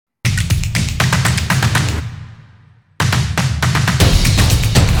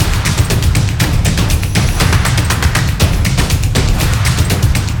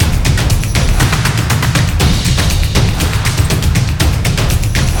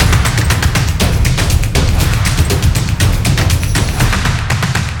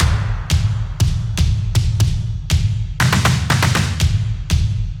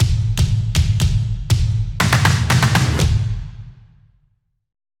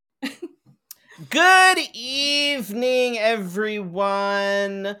Good evening,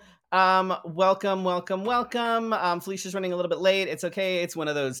 everyone. Welcome. Felicia's running a little bit late. It's okay. It's one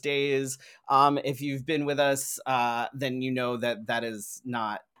of those days. If you've been with us, then you know that is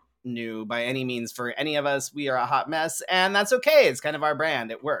not new by any means for any of us. We are a hot mess, and that's okay. It's kind of our brand.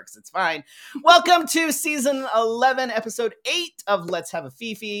 It works. It's fine. Welcome to season 11, episode 8 of Let's Have a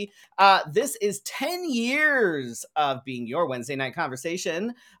Fifi. This is 10 years of being your Wednesday night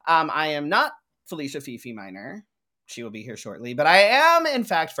conversation. I am not Felicia Fifi Minor. She will be here shortly, but I am, in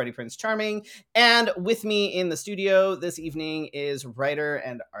fact, Freddie Prinze Charming. And with me in the studio this evening is writer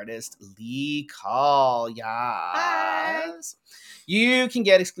and artist Lee Call. Yes. Hi. You can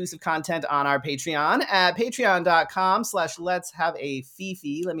get exclusive content on our Patreon at patreon.com/let's have a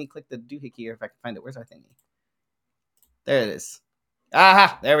Fifi. Let me click the doohickey here if I can find it. Where's our thingy? There it is.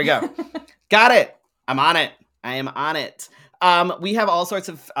 Aha, there we go. Got it. I'm on it. I am on it. We have all sorts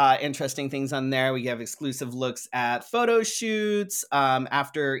of interesting things on there. We have exclusive looks at photo shoots.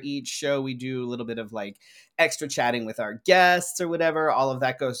 After each show, we do a little bit of like extra chatting with our guests or whatever. All of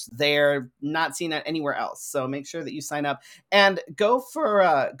that goes there. Not seen it anywhere else. So make sure that you sign up and go for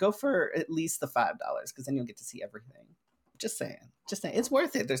at least the $5 because then you'll get to see everything. Just saying. It's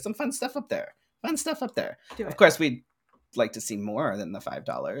worth it. There's some fun stuff up there. Of course, we like to see more than the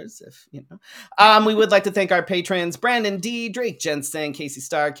 $5 if you know. We would like to thank our patrons Brandon D, Drake Jensen, Casey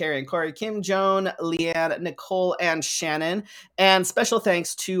Starr, Carrie and Corey, Kim, Joan, Leanne, Nicole, and Shannon. And special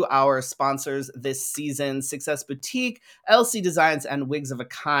thanks to our sponsors this season, Success Boutique, LC Designs, and Wigs of a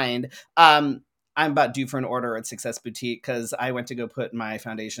Kind. I'm about due for an order at Success Boutique because I went to go put my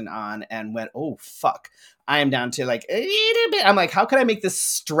foundation on and went, oh fuck, I am down to like a little bit. I'm like, how can I make this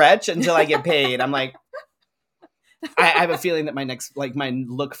stretch until I get paid? I'm like, I have a feeling that my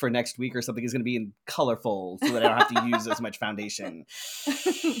look for next week or something is going to be in colorful so that I don't have to use as much foundation.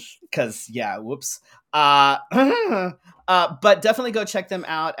 Because, yeah, whoops. But definitely go check them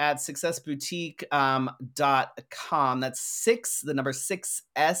out at successboutique.com. That's 6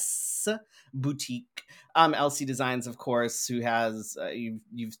 boutique. LC Designs, of course, who has,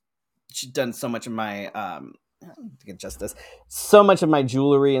 you've done so much of my, to get justice, so much of my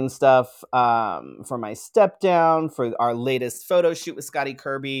jewelry and stuff for my step down, for our latest photo shoot with Scotty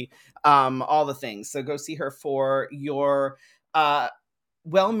Kirby, all the things. So go see her for your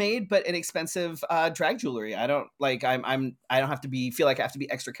well-made but inexpensive drag jewelry. I don't have to feel like I have to be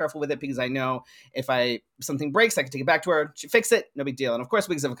extra careful with it because I know if something breaks, I can take it back to her. She fix it, no big deal. And of course,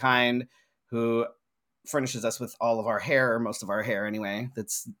 Wigs of a Kind, who furnishes us with all of our hair, or most of our hair anyway.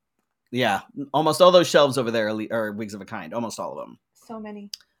 Yeah, almost all those shelves over there are Wigs of a Kind. Almost all of them. So many.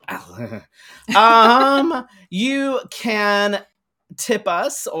 You can tip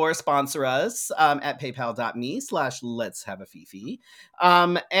us or sponsor us at paypal.me/let's have a Fifi.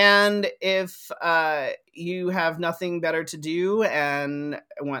 And if you have nothing better to do and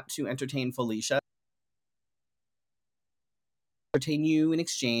want to entertain Felicia, you in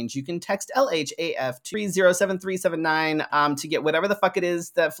exchange, you can text LHAF to 307379 to get whatever the fuck it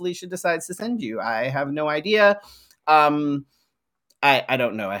is that Felicia decides to send you. I have no idea. I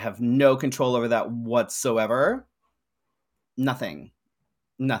don't know. I have no control over that whatsoever. Nothing.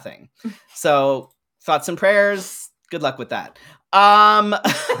 So thoughts and prayers. Good luck with that.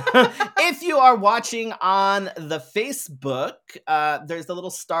 If you are watching on the Facebook, there's the little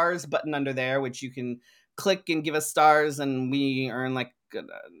stars button under there, which you can click and give us stars, and we earn like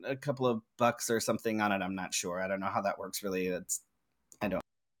a couple of bucks or something on it. I'm not sure. I don't know how that works really. I don't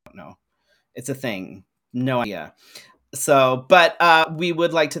know. It's a thing. No idea. So, but we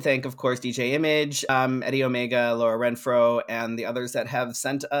would like to thank, of course, DJ Image, Eddie Omega, Laura Renfro, and the others that have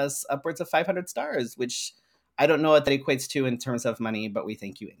sent us upwards of 500 stars, which I don't know what that equates to in terms of money, but we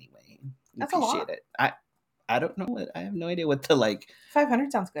thank you anyway. That's appreciate it. I don't know I have no idea what the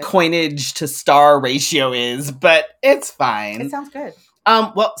 500 sounds good. Coinage to star ratio is, but it's fine. It sounds good.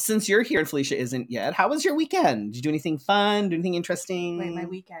 Well, since you're here and Felicia isn't yet, how was your weekend? Did you do anything fun? Do anything interesting? Wait, my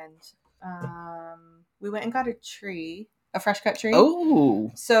weekend. We went and got a tree, a fresh cut tree. Oh.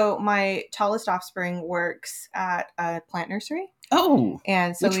 So my tallest offspring works at a plant nursery. Oh.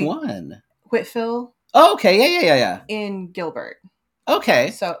 And so which one? Whitfill. Oh, okay. Yeah. In Gilbert. Okay.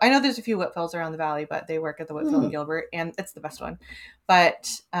 So I know there's a few Whitfills around the valley, but they work at the Whitfill in Gilbert, and it's the best one.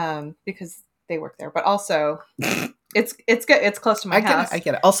 But because they work there, but also it's good. It's close to my house. I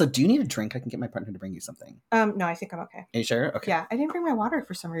get it. Also, do you need a drink? I can get my partner to bring you something. No, I think I'm okay. Are you sure? Okay. Yeah, I didn't bring my water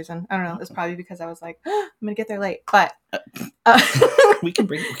for some reason. I don't know. It's probably because I was like, I'm gonna get there late. But we can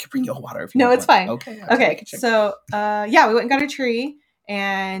bring you a water if you no, want. It's fine. Okay. So we went and got a tree,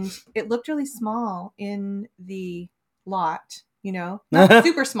 and it looked really small in the lot. you know, not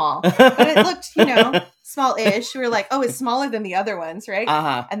super small, but it looked, you know, small-ish. We were like, oh, it's smaller than the other ones, right?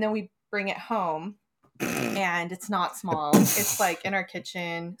 And then we bring it home, and it's not small. It's like in our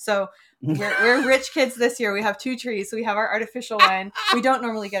kitchen. So we're rich kids this year. We have 2 trees. So we have our artificial one. We don't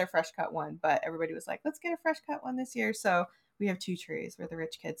normally get a fresh cut one, but everybody was like, let's get a fresh cut one this year. So we have 2 trees. We're the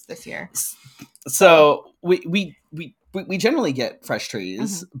rich kids this year. So we generally get fresh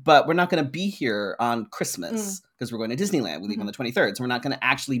trees, but we're not going to be here on Christmas because we're going to Disneyland. We leave on the 23rd. So we're not going to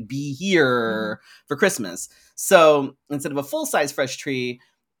actually be here for Christmas. So instead of a full-size fresh tree,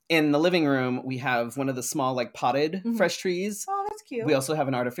 in the living room, we have one of the small, like, potted fresh trees. Oh, that's cute. We also have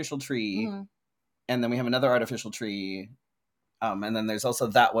an artificial tree. And then we have another artificial tree. And then there's also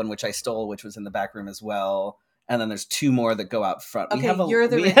that one, which I stole, which was in the back room as well. And then there's 2 more that go out front. Okay, you're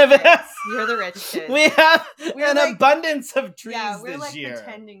the rich kids. You're the rich kids. We have an abundance of trees we're this like year.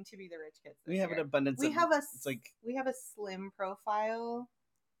 Pretending to be the rich kids this we have year. An abundance we have a slim profile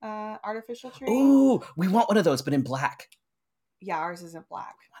artificial tree. Ooh, we want one of those, but in black. Yeah, ours isn't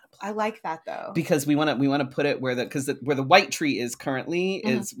black. I like that though, because we want to put it where the white tree is currently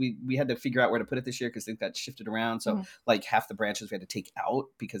is we had to figure out where to put it this year because things got shifted around. So like half the branches we had to take out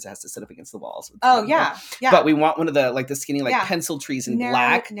because it has to sit up against the walls. Oh yeah. But we want one of the skinny pencil trees in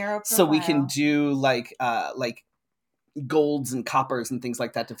black, narrow so we can do like golds and coppers and things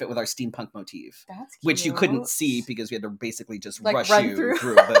like that to fit with our steampunk motif. That's cute. Which you couldn't see because we had to basically just rush run you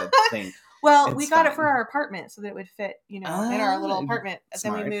through the thing. Well, we got it for our apartment so that it would fit, in our little apartment.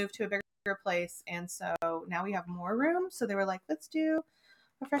 Smart. Then we moved to a bigger place, and so now we have more room. So they were like, "Let's do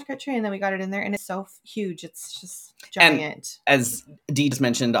a fresh cut tree," and then we got it in there, and it's so huge. It's just giant. And as Dee just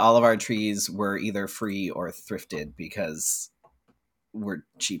mentioned, all of our trees were either free or thrifted because we're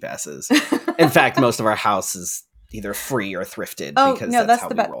cheap asses. In fact, most of our house is either free or thrifted. Oh because no, that's how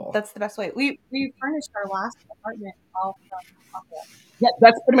we roll. That's the best way. We furnished our last apartment all from Aqua. Yeah,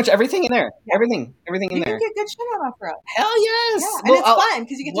 that's pretty much everything in there. Yeah. Everything in there. You can get good shit on off-road. Hell yes. Yeah, and it's fun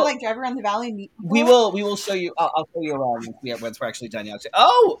because you get to drive around the valley and meet people. We will show you. I'll show you around once we're actually done.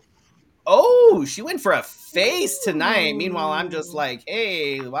 Oh, she went for a face tonight. Meanwhile, I'm just like,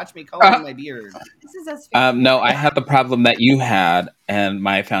 hey, watch me color my beard. This is as no, I had the problem that you had, and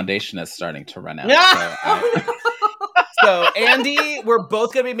my foundation is starting to run out. So, Andy, we're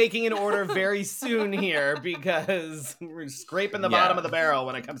both going to be making an order very soon here because we're scraping the bottom of the barrel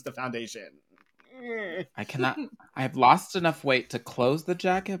when it comes to foundation. I cannot. I've lost enough weight to close the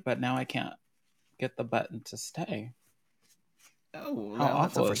jacket, but now I can't get the button to stay. Oh, how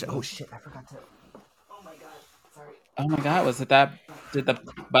awful! Oh shit! I forgot to. Oh my god! Sorry. Oh my god! Was it that? Did the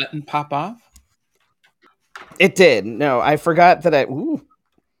button pop off? It did. No, I forgot that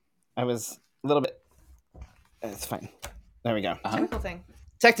I was a little bit. It's fine. There we go. Technical thing.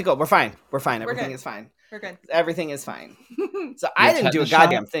 Technical. We're fine. Everything is fine. We're good. Everything is fine. So I didn't do a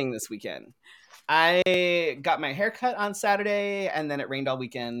goddamn thing this weekend. I got my hair cut on Saturday, and then it rained all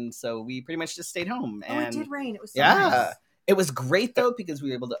weekend, so we pretty much just stayed home. And it did rain. It was so nice. It was great though because we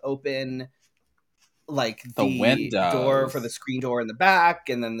were able to open the window door for the screen door in the back,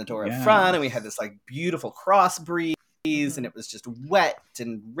 and then the door in front, and we had this beautiful cross breeze, and it was just wet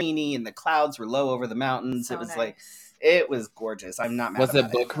and rainy, and the clouds were low over the mountains. So it was nice. It was gorgeous. I'm not mad. Was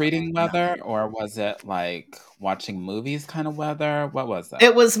it book reading weather, or was it watching movies kind of weather? What was that?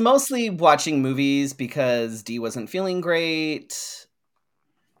 It was mostly watching movies because Dee wasn't feeling great.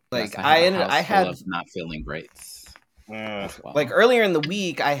 I had not feeling great. Well. Earlier in the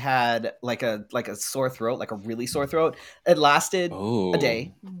week, I had a sore throat, a really sore throat. It lasted a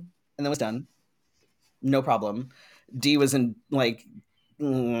day, and then was done. No problem. Dee was in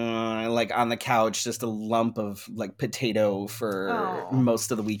on the couch, just a lump of potato for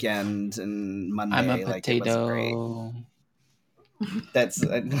most of the weekend and Monday. I'm a potato. It wasn't great. That's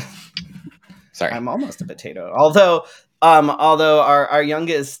sorry. I'm almost a potato. Although our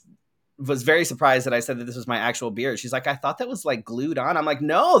youngest was very surprised that I said that this was my actual beard. She's like, I thought that was glued on. I'm like,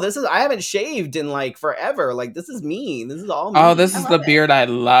 no, I haven't shaved in forever. This is me. This is all me. Oh, this is the beard I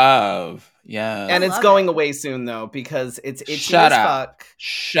love. Yeah. And it's going away soon though, because it's itchy as fuck.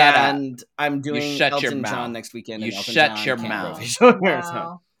 Shut up. And I'm doing Elton John next weekend. You shut your mouth.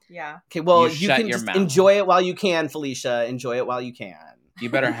 Wow. Yeah. Okay, well, you can just enjoy it while you can, Felicia. Enjoy it while you can. You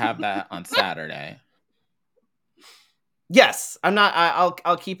better have that on Saturday. Yes, I'm not.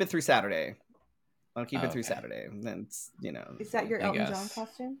 I'll keep it through Saturday. I'll keep it through Saturday. Then Is that your Elton John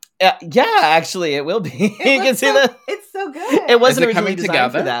costume? Yeah, actually, it will be. You can see that. It's so good. It wasn't originally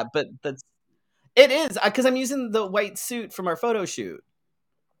designed for that, but it is because I'm using the white suit from our photo shoot.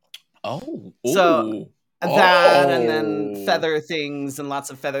 Oh, so That and then feather things and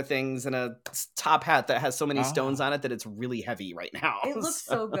lots of feather things and a top hat that has so many stones on it that it's really heavy right now. It looks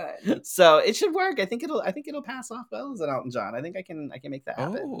so good. So it should work. I think it'll pass off well as an Elton John. I think I can make that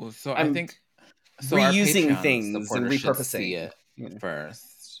happen. Oh, so I think reusing things and repurposing it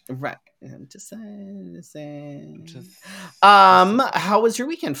first. Right. Just saying. How was your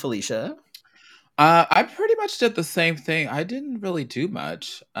weekend, Felicia? I pretty much did the same thing. I didn't really do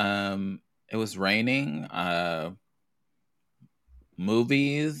much. It was raining.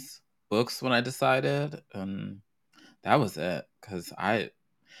 Movies, books when I decided. That was it. Because I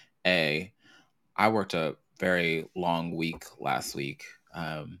worked a very long week last week.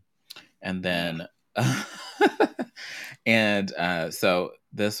 And then so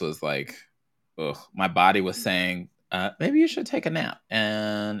this was like, my body was saying, maybe you should take a nap.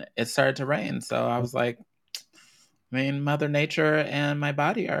 And it started to rain. So I was like, I mean, Mother Nature and my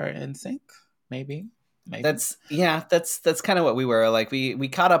body are in sync. Maybe. That's kind of what we were. Like we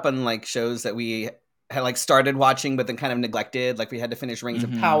caught up on like shows that we had like started watching but then kind of neglected. Like we had to finish Rings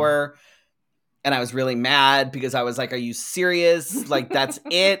of Power. And I was really mad because I was like, are you serious? Like, that's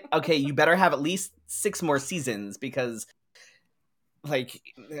it? Okay, you better have at least 6 more seasons because, like,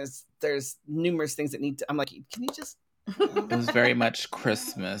 there's numerous things that need to... I'm like, can you just... It was very much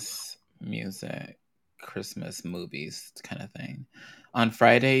Christmas music, Christmas movies kind of thing. On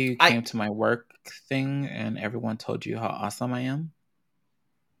Friday, you came to my work thing and everyone told you how awesome I am.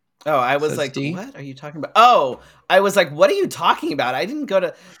 Oh, I was like, what are you talking about? Oh, I was like, what are you talking about? I didn't go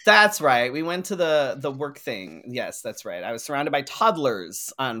to... That's right. We went to the work thing. Yes, that's right. I was surrounded by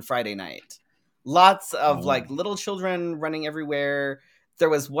toddlers on Friday night. Lots of like little children running everywhere. There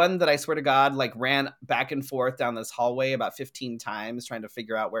was one that I swear to God, like ran back and forth down this hallway about 15 times trying to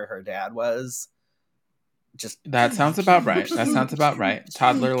figure out where her dad was. That sounds about right.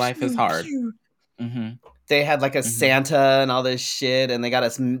 Toddler life is hard. Mm-hmm. They had like a Santa and all this shit, and they got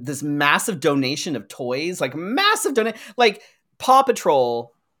us this massive donation of toys, like massive like Paw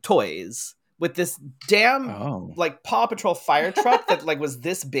Patrol toys with this damn like Paw Patrol fire truck that like was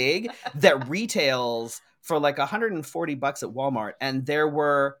this big that retails for like $140 at Walmart, and there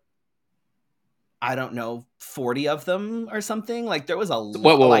were, I don't know, 40 of them or something. Like there was a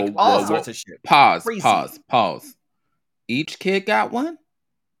lot, all sorts of shit. Pause. Each kid got one?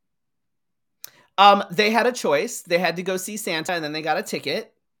 They had a choice. They had to go see Santa, and then they got a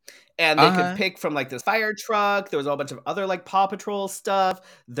ticket. And they could pick from like this fire truck. There was a whole bunch of other like Paw Patrol stuff.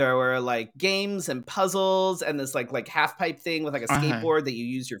 There were like games and puzzles, and this like half pipe thing with like a skateboard that you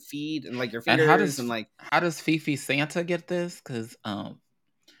use your feet and like your fingers. And how does Fifi Santa get this? Because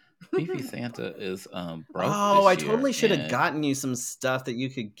Fifi Santa is broke. Oh, I totally should have gotten you some stuff that you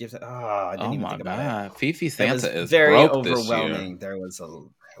could give. I didn't even think about it. Fifi Santa is very broke overwhelming. This year. There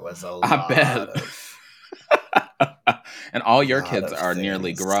was a lot. I bet. And all your kids are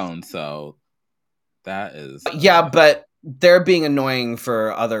nearly grown, so that is... Yeah, but they're being annoying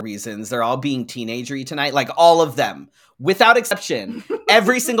for other reasons. They're all being teenagery tonight, like all of them, without exception.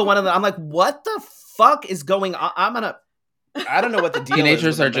 Every single one of them. I'm like, what the fuck is going on? I don't know what the deal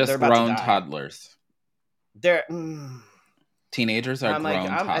Teenagers is. Are just grown toddlers. They're... Teenagers are grown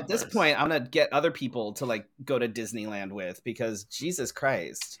toddlers. At this point, I'm going to get other people to like go to Disneyland with, because Jesus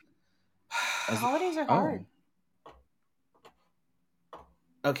Christ. Holidays are hard.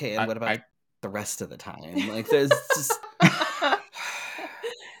 Okay, and what about the rest of the time? Like, there's just... I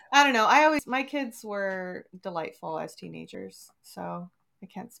don't know. My kids were delightful as teenagers, so I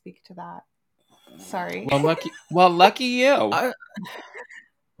can't speak to that. Sorry. Well, lucky you.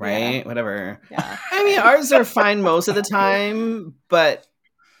 Right? Yeah. Whatever. Yeah. I mean, ours are fine most of the time, but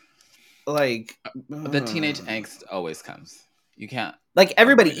like... The teenage angst always comes. You can't... Like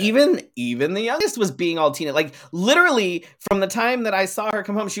everybody, even the youngest was being all teenage. Like literally, from the time that I saw her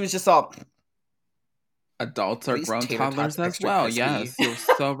come home, she was just all... Adults are grown toddlers as well. Crispy. Yes, you're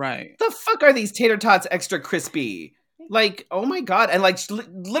so right. The fuck are these tater tots extra crispy? Like, oh my God. And like,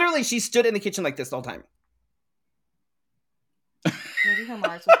 literally, she stood in the kitchen like this the whole time. Maybe her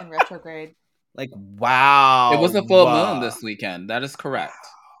Mars was in retrograde. Like, wow. It was a full moon this weekend. That is correct.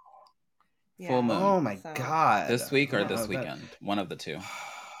 Yeah. Full moon. Oh my God. This week or this weekend? One of the two.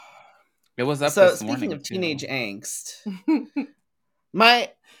 It was up so this morning. Speaking of teenage angst,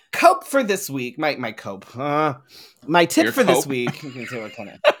 my cope for this week, my cope, my tip Your for cope? This week. You can say what kind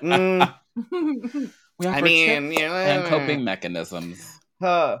of. And coping mechanisms.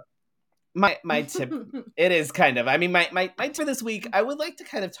 My tip, it is kind of. I mean, my tip for this week, I would like to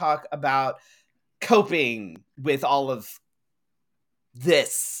kind of talk about coping with all of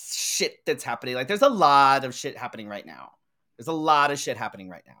this shit that's happening. Like, there's a lot of shit happening right now.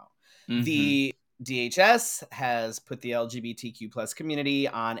 Mm-hmm. DHS has put the LGBTQ plus community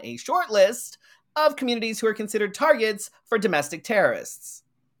on a short list of communities who are considered targets for domestic terrorists.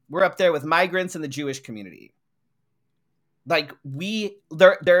 We're up there with migrants and the Jewish community. Like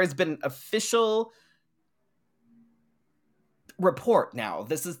there has been official report now.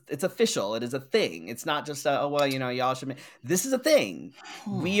 It's official. It is a thing. It's not just y'all should. This is a thing.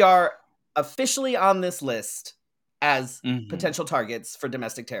 We are officially on this list as potential targets for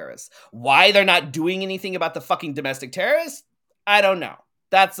domestic terrorists. Why they're not doing anything about the fucking domestic terrorists, I don't know.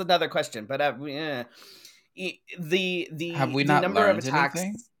 That's another question. But have we not number learned of attacks.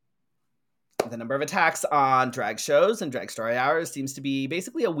 Anything? The number of attacks on drag shows and drag story hours seems to be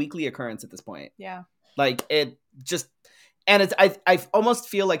basically a weekly occurrence at this point. Yeah. Like it just, and it's, I almost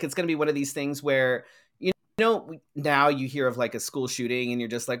feel like it's going to be one of these things where, now you hear of like a school shooting and you're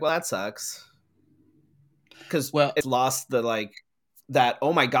just like, well, that sucks. Because it's lost the that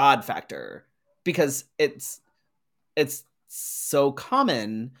oh my god factor, because it's so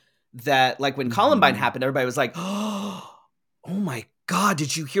common that like when Columbine happened, everybody was like, oh my god,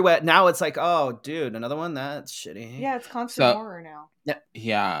 did you hear what? Now it's like, oh dude, another one? That's shitty. Yeah, it's constant horror now.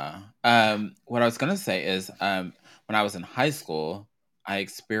 Yeah. What I was gonna say is when I was in high school, I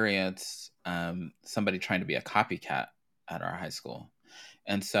experienced somebody trying to be a copycat at our high school,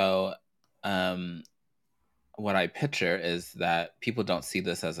 and so what I picture is that people don't see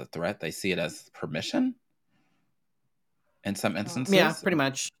this as a threat. They see it as permission in some instances. Yeah, pretty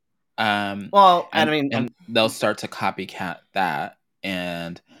much. And they'll start to copycat that.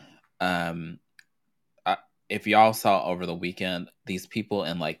 And if y'all saw over the weekend, these people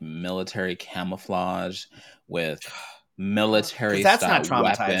in like military camouflage with military that's style not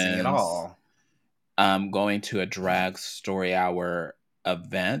traumatizing weapons, at all. Going to a drag story hour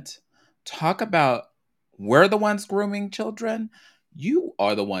event. Talk about, we're the ones grooming children. You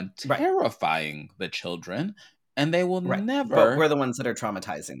are the one terrifying the children, and they will never. But we're the ones that are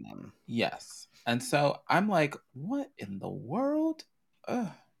traumatizing them. Yes, and so I'm like, what in the world? Ugh.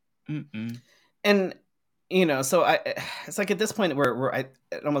 And so it's like at this point it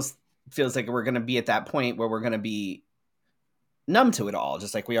almost feels like we're going to be at that point where we're going to be numb to it all,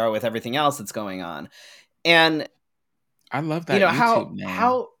 just like we are with everything else that's going on. And I love that. YouTube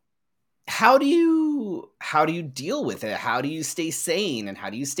name. How do you deal with it? How do you stay sane and how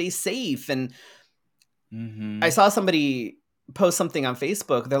do you stay safe? And I saw somebody post something on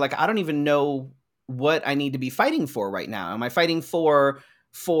Facebook. They're like, I don't even know what I need to be fighting for right now. Am I fighting for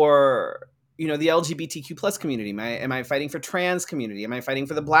the LGBTQ plus community? Am I fighting for trans community? Am I fighting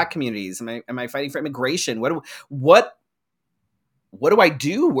for the Black communities? Am I fighting for immigration? What do I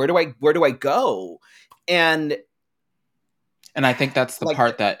do? Where do I go? And I think that's the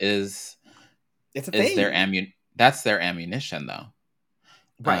part that is thing. That's their ammunition, though.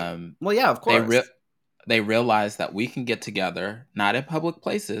 Right. Well, yeah, of course. They realize that we can get together, not in public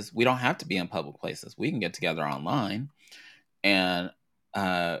places. We don't have to be in public places. We can get together online and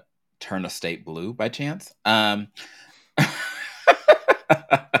turn a state blue by chance. Done,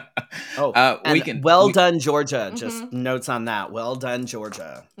 Georgia. Just notes on that. Well done,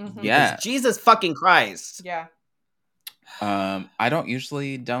 Georgia. Yeah. Jesus fucking Christ. Yeah. I don't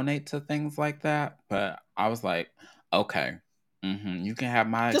usually donate to things like that, but I was like, okay, you can have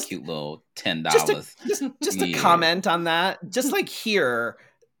my cute little $10. Just a comment on that. Just like here,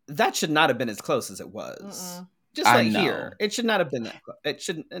 that should not have been as close as it was. Just like here, it should not have been that close. It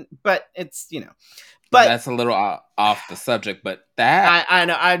shouldn't, but it's but that's a little off the subject. But that I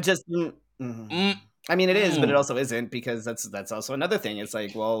know. I just. I mean, it is, but it also isn't, because that's also another thing. It's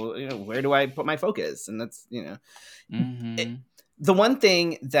like, well, where do I put my focus? And that's, the one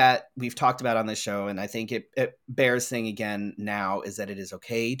thing that we've talked about on this show, and I think it bears saying again now, is that it is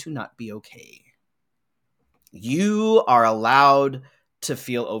okay to not be okay. You are allowed to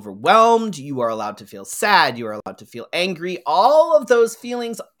feel overwhelmed. You are allowed to feel sad. You are allowed to feel angry. All of those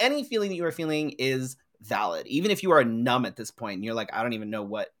feelings, any feeling that you are feeling is valid. Even if you are numb at this point and you're like, I don't even know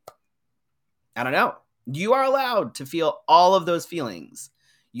what. I don't know. You are allowed to feel all of those feelings.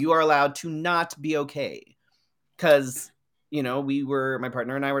 You are allowed to not be okay. Because, my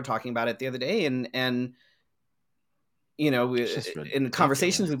partner and I were talking about it the other day, and in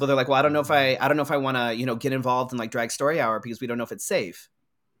conversations with people, they're like, well, I don't know if I want to, get involved in like drag story hour because we don't know if it's safe.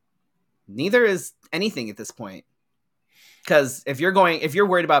 Neither is anything at this point. Because if you're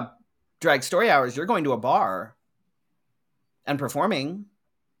worried about drag story hours, you're going to a bar and performing.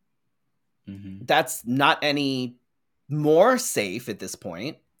 That's not any more safe at this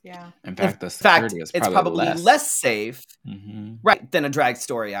point. Yeah. In fact, the security is probably less safe, right, than a drag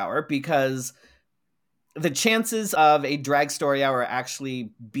story hour, because the chances of a drag story hour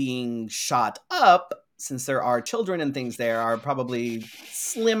actually being shot up, since there are children and things there, are probably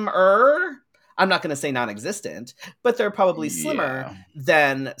slimmer. I'm not going to say non-existent, but they're probably slimmer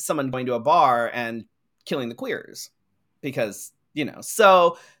than someone going to a bar and killing the queers. Because,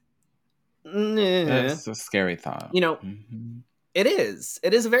 so... It's a scary thought. It is.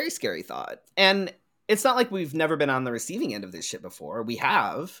 It is a very scary thought. And it's not like we've never been on the receiving end of this shit before. We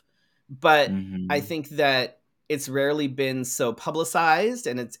have. But I think that it's rarely been so publicized,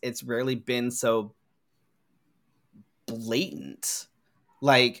 and it's rarely been so blatant.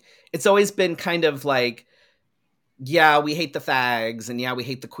 Like, it's always been kind of like, yeah, we hate the fags, and yeah, we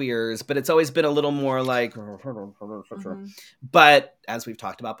hate the queers, but it's always been a little more like, but as we've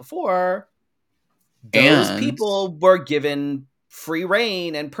talked about before, those people were given free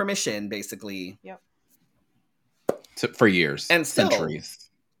reign and permission, basically. Yep. For years and centuries,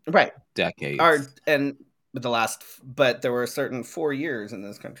 right? Decades. But there were certain 4 years in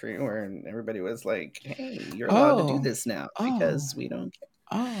this country where everybody was like, "Hey, you're allowed to do this now because we don't care."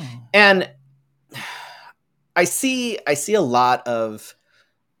 And I see a lot of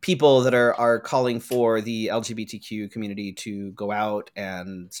people that are calling for the LGBTQ community to go out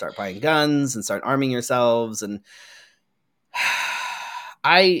and start buying guns and start arming yourselves. And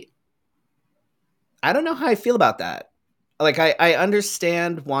I don't know how I feel about that. Like, I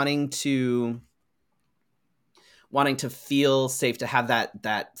understand wanting to feel safe, to have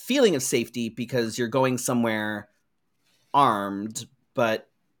that feeling of safety because you're going somewhere armed,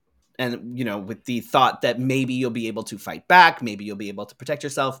 and with the thought that maybe you'll be able to fight back, maybe you'll be able to protect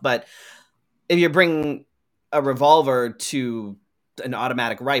yourself. But if you bring a revolver to an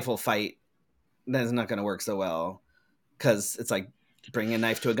automatic rifle fight, that's not going to work so well, because it's like bringing a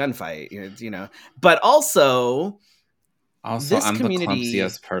knife to a gunfight, But also this I'm community, the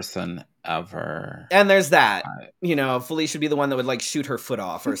clumsiest person ever. And there's that, Felicia would be the one that would like shoot her foot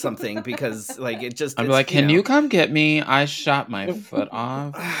off or something because like it just. I'd be like, "Can you come get me? I shot my foot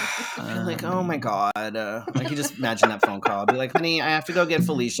off." Like, oh my god! Like, you just imagine that phone call. I'd be like, "Honey, I have to go get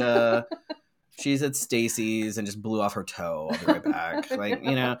Felicia. She's at Stacy's and just blew off her toe. I'll be right back." Like,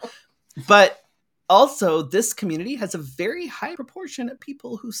 But also, this community has a very high proportion of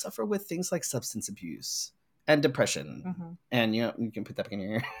people who suffer with things like substance abuse and depression, and you can put that back in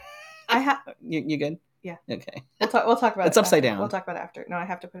your ear. I have. You good? Yeah. Okay. We'll talk about it. It's upside down. We'll talk about it after. No, I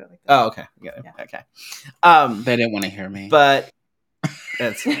have to put it like this. Oh, okay. Yeah. Okay. They didn't want to hear me, but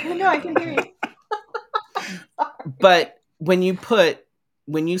that's no, I can hear you. But when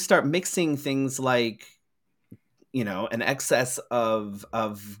you start mixing things like, an excess of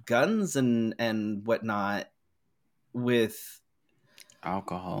guns and whatnot with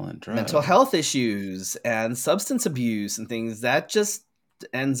alcohol and drugs, mental health issues and substance abuse and things, that just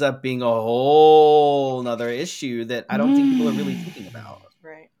ends up being a whole nother issue that I don't think people are really thinking about.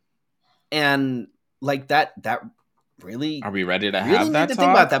 Right. And like that really, are we ready to really have that need to talk?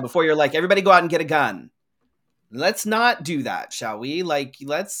 think about that before you're like, everybody go out and get a gun. Let's not do that, shall we? Like,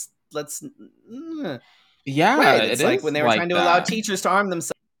 let's yeah, right. It's like when they were trying to allow teachers to arm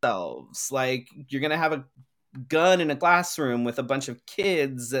themselves. Like, you're gonna have a gun in a classroom with a bunch of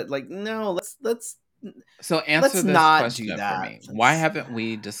kids that, like, no, let's So answer this question for me. Why haven't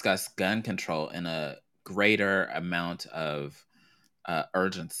we discussed gun control in a greater amount of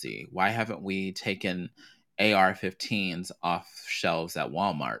urgency? Why haven't we taken AR-15s off shelves at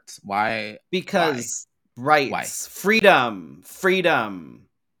Walmart? Why? Because rights, freedom.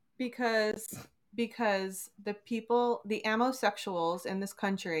 Because the people, the ammosexuals in this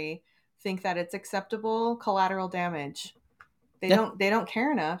country, think that it's acceptable collateral damage. They don't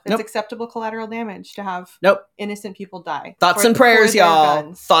care enough. It's acceptable collateral damage to have innocent people die. Thoughts and prayers, y'all.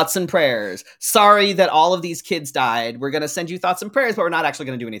 Guns. Thoughts and prayers. Sorry that all of these kids died. We're going to send you thoughts and prayers, but we're not actually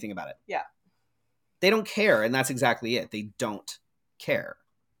going to do anything about it. Yeah. They don't care, and that's exactly it. They don't care.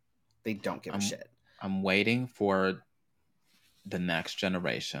 They don't give a shit. I'm waiting for the next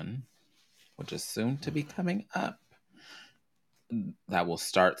generation, which is soon to be coming up, that will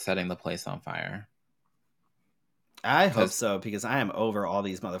start setting the place on fire. I hope so, because I am over all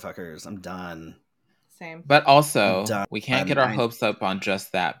these motherfuckers. I'm done. Same. But also, we can't get our hopes up on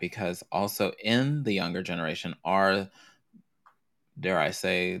just that, because also in the younger generation are, dare I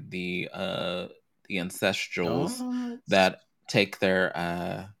say, the ancestrals that take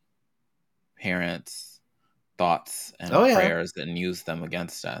their parents' thoughts and prayers and use them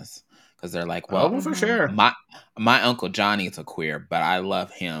against us. Because they're like, well, for sure. My Uncle Johnny's a queer, but I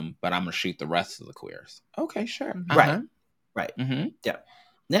love him, but I'm going to shoot the rest of the queers. Okay, sure. Mm-hmm. Right. Mm-hmm. Yeah.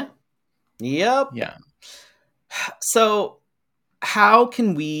 Yep. Yeah. So how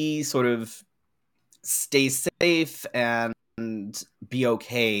can we sort of stay safe and be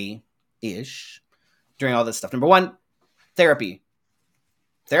okay-ish during all this stuff. Number one, therapy.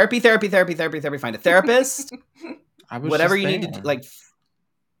 Therapy. Find a therapist. Whatever you need to do, like,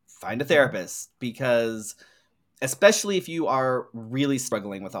 find a therapist, because especially if you are really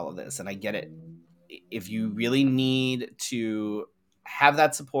struggling with all of this, and I get it, if you really need to have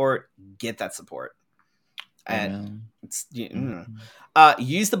that support, get that support. And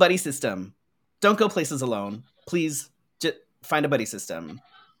use the buddy system. Don't go places alone. Please just find a buddy system.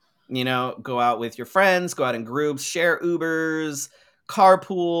 You know, go out with your friends, go out in groups, share Ubers,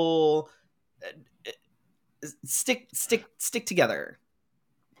 carpool, stick together.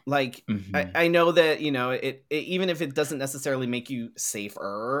 Like, I know that, you know, it even if it doesn't necessarily make you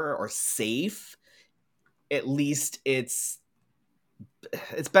safer or safe, at least it's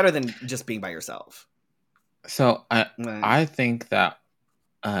better than just being by yourself. So I think that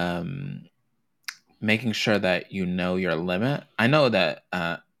making sure that you know your limit. I know that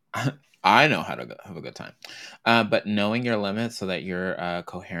I know how to have a good time, but knowing your limit so that you're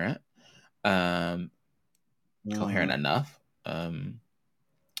coherent, coherent enough.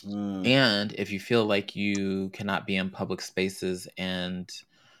 And if you feel like you cannot be in public spaces and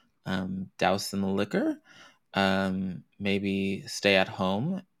douse in the liquor, maybe stay at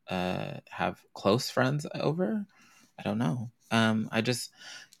home, have close friends over. I don't know. I just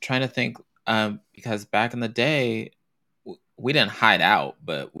trying to think, because back in the day, we didn't hide out,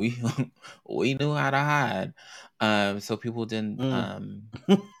 but we we knew how to hide. So people didn't,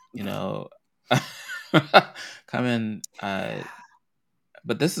 you know, come in.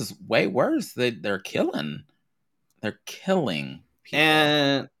 But this is way worse. They're killing people.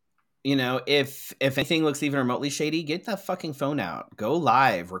 And you know, if anything looks even remotely shady, get that fucking phone out. Go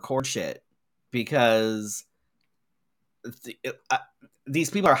live, record shit, because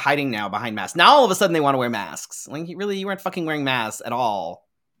these people are hiding now behind masks. Now all of a sudden they want to wear masks. Like, you weren't fucking wearing masks at all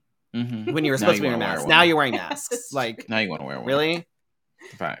when you were supposed to be wearing masks. Now you're wearing masks. Like, now you want to wear one. Really?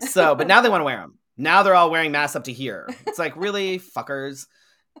 So, but now they want to wear them. Now they're all wearing masks up to here. It's like, really, fuckers.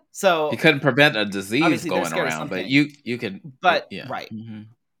 So you couldn't prevent a disease going around, but you could. But yeah. Right,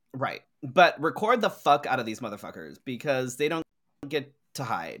 right. But record the fuck out of these motherfuckers, because they don't get to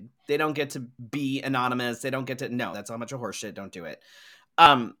hide. They don't get to be anonymous. They don't get to. No, that's a bunch of horse shit. Don't do it.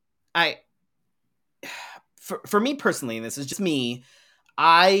 For me personally, and this is just me,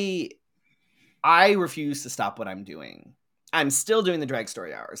 I refuse to stop what I'm doing. I'm still doing the drag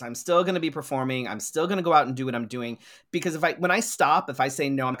story hours. I'm still going to be performing. I'm still going to go out and do what I'm doing, because when I stop, if I say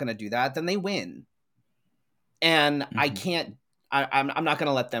no, I'm going to do that, then they win. And I can't, I'm not going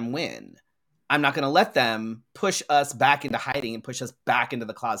to let them win. I'm not going to let them push us back into hiding and push us back into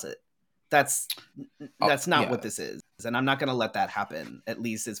the closet. That's not what this is. And I'm not going to let that happen, at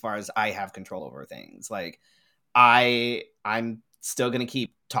least as far as I have control over things. Like, I'm still going to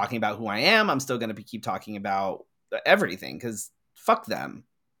keep talking about who I am. I'm still going to keep talking about everything, because fuck them.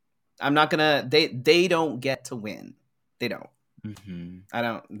 I'm not gonna. They don't get to win. They don't.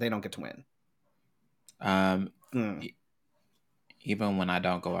 They don't get to win. Even when I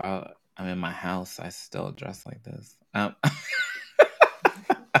don't go out, I'm in my house, I still dress like this.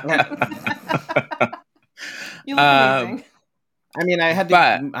 You look amazing. I mean,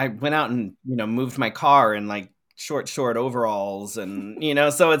 I went out and, you know, moved my car in like short overalls, and, you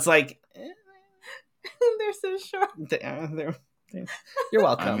know, so it's like, they're so short. You're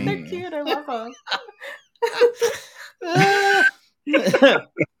welcome. They're cute. I love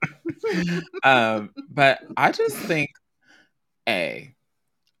them. But I just think,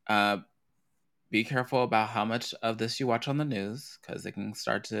 be careful about how much of this you watch on the news, because it can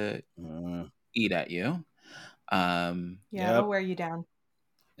start to eat at you. It'll wear you down.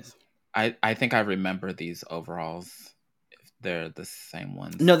 I think I remember these overalls. They're the same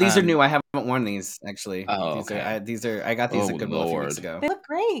ones. No, these are new. I haven't worn these, actually. Oh, okay. I got these a good a few weeks ago. They look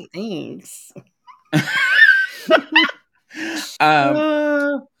great. Thanks.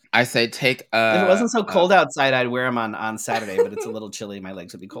 I say take. If it wasn't so cold outside, I'd wear them on Saturday, but it's a little chilly. My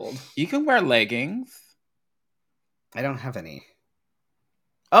legs would be cold. You can wear leggings. I don't have any.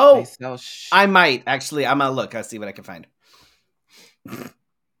 Oh, I might actually. I'm gonna look. I'll see what I can find.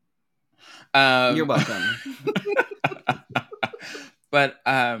 You're welcome. But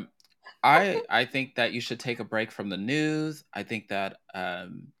I think that you should take a break from the news. I think that,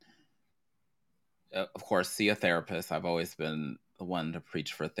 of course, see a therapist. I've always been the one to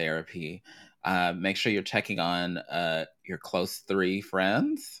preach for therapy. Make sure you're checking on your close 3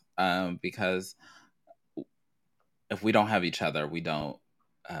 friends, because if we don't have each other, we ain't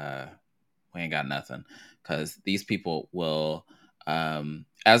got nothing. Because these people will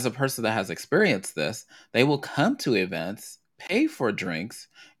as a person that has experienced this, they will come to events, pay for drinks,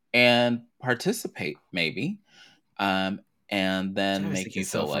 and participate maybe, and then make you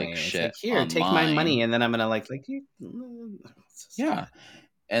feel like shit. Like, here, online. take my money, and then I'm gonna like you. Yeah,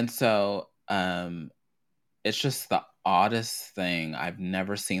 and so it's just the oddest thing. I've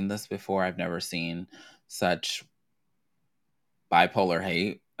never seen this before. I've never seen such bipolar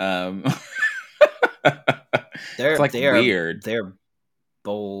hate. It's like weird. They're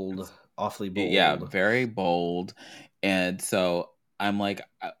bold, awfully bold. Yeah, very bold. And so I'm like,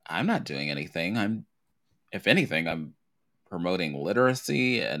 I'm not doing anything. If anything, I'm promoting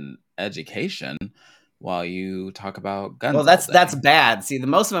literacy and education while you talk about guns. Well, that's bad. See,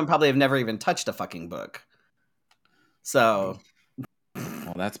 most of them probably have never even touched a fucking book. So,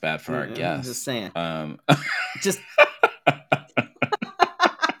 well, that's bad for our guests. Just saying. Just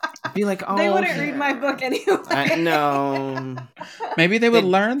be like, oh, they wouldn't read my book anyway. No. Maybe they would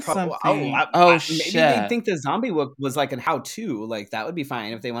learn something. Shit. Maybe they think the zombie book was like a how-to. Like, that would be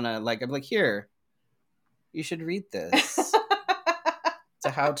fine if they want to. Like, I'm like, here, you should read this. It's a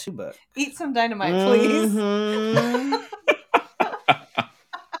how-to book. Eat some dynamite, please. Mm-hmm.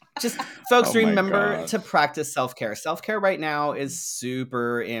 Just, folks, remember to practice self-care. Self-care right now is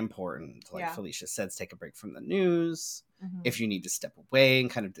super important. Like Felicia said, take a break from the news. Mm-hmm. If you need to step away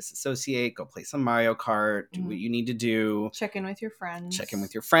and kind of disassociate, go play some Mario Kart, do what you need to do. Check in with your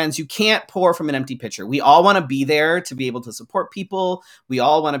friends. You can't pour from an empty pitcher. We all want to be there to be able to support people. We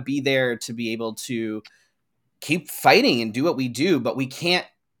all want to be there to be able to keep fighting and do what we do, but we can't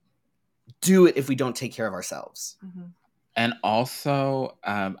do it if we don't take care of ourselves. Mm-hmm. And also,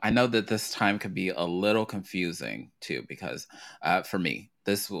 I know that this time could be a little confusing too, because for me,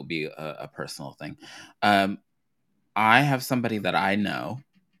 this will be a personal thing. I have somebody that I know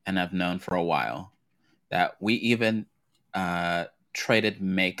and have known for a while that we even traded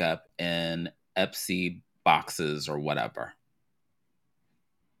makeup in Epsi boxes or whatever.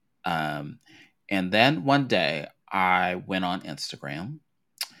 And then one day I went on Instagram,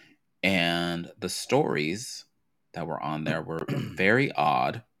 and the stories that were on there were very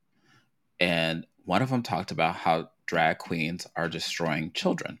odd. And one of them talked about how drag queens are destroying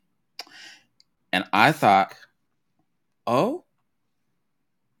children. And I thought, oh,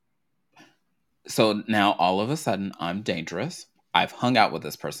 so now all of a sudden I'm dangerous. I've hung out with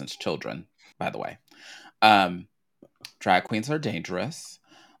this person's children, by the way. Drag queens are dangerous.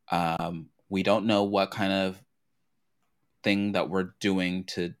 We don't know what kind of thing that we're doing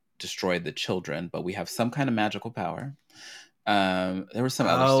to destroy the children, but we have some kind of magical power. There was some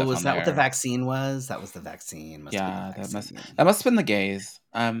other stuff. Was that what the vaccine was? That was the vaccine. That must have been the gays.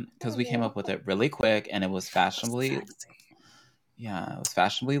 Because we came up with it really quick, and it was fashionably. Yeah, it was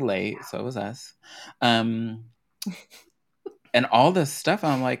fashionably late, so it was us. And all this stuff,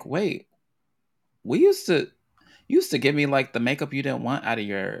 I'm like, wait, we used to give me like the makeup you didn't want out of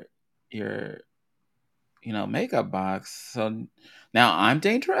your makeup box. So now I'm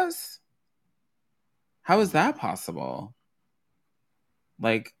dangerous? How is that possible?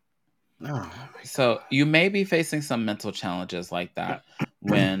 Like, so you may be facing some mental challenges like that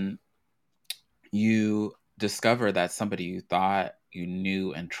when you discover that somebody you thought you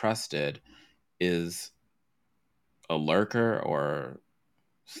knew and trusted is a lurker or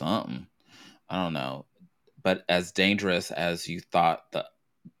something. I don't know. But as dangerous as you thought the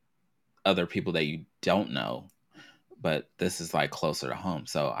other people that you don't know, but this is like closer to home.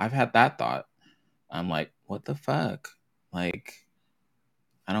 So I've had that thought. I'm like, what the fuck? Like,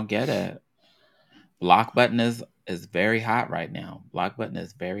 I don't get it. Block button is very hot right now. Block button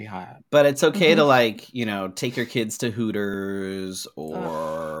is very hot. But it's okay to take your kids to Hooters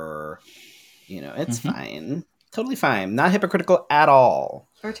or, it's fine. Totally fine. Not hypocritical at all.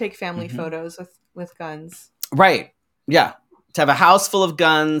 Or take family photos with guns. Right. Yeah. To have a house full of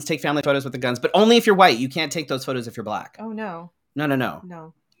guns, take family photos with the guns, but only if you're white. You can't take those photos if you're black. Oh, no.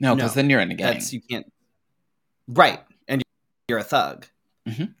 No, because then you're in a gang. You can't. Right. And you're a thug.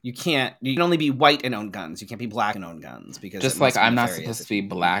 Mm-hmm. You can only be white and own guns. You can't be black and own guns, because just like I'm not supposed to be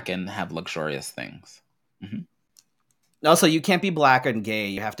black and have luxurious things. Mm-hmm. Also, you can't be black and gay.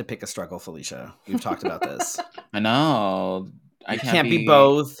 You have to pick a struggle, Felicia. We've talked about this. I know. You can't be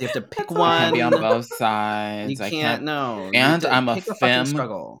both. You have to pick one. You can't be on both sides. You can't. No. And I'm a femme.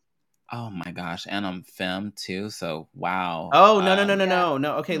 Struggle. Oh my gosh, and I'm femme too. So wow. Oh no.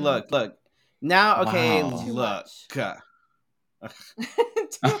 Okay, look. Now, okay, wow. Look.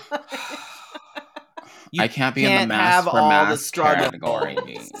 I can't be in the mask for mask category.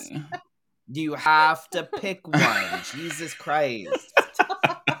 You have to pick one. Jesus Christ.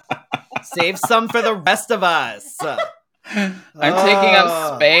 Save some for the rest of us. I'm taking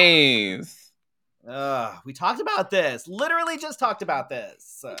up space. We talked about this. Literally just talked about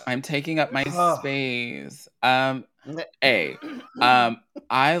this. I'm taking up my space. I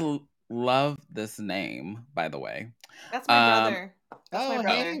love this name, by the way. That's my brother. That's my brother.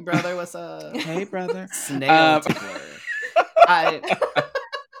 Hey, brother. What's up? Hey, brother. Snail tickler.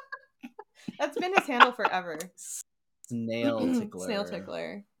 That's been his handle forever. Snail tickler. Snail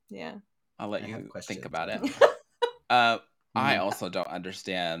tickler. Yeah. I'll let you think about it. I also don't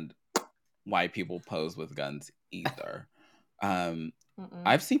understand why people pose with guns either.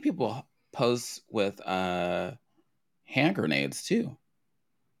 I've seen people pose with hand grenades too.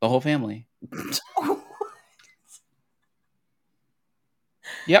 The whole family.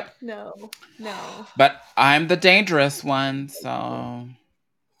 Yep. No. But I'm the dangerous one, so.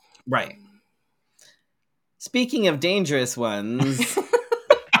 Right. Speaking of dangerous ones,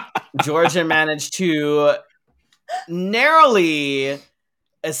 Georgia managed to narrowly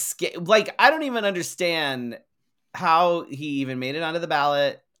escape. Like, I don't even understand how he even made it onto the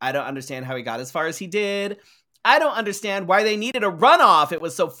ballot. I don't understand how he got as far as he did. I don't understand why they needed a runoff. It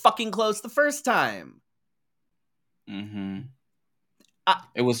was so fucking close the first time. Mm-hmm.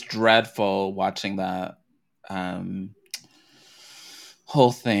 It was dreadful watching that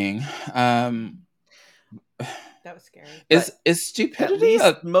whole thing. That was scary. Is stupidity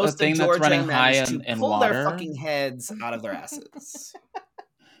a thing that's running high in pull water? Their fucking heads out of their asses.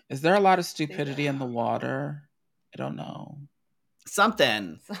 Is there a lot of stupidity in the water? I don't know.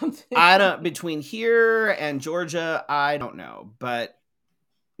 Something. I don't. Between here and Georgia, I don't know. But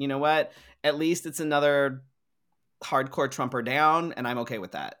you know what? At least it's another hardcore Trumper down, and I'm okay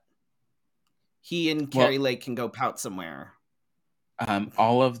with that. He and Carrie Lake can go pout somewhere.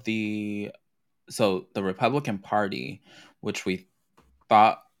 So the Republican Party, which we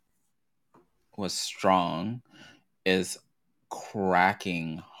thought was strong, is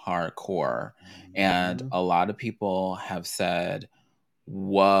cracking hardcore. And a lot of people have said,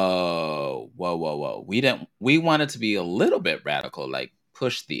 whoa. We wanted to be a little bit radical, like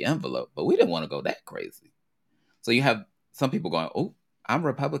push the envelope, but we didn't want to go that crazy. So you have some people going, oh, I'm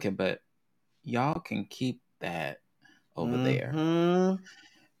Republican, but y'all can keep that over there.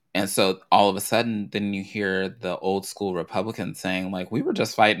 And so all of a sudden, then you hear the old school Republicans saying, like, we were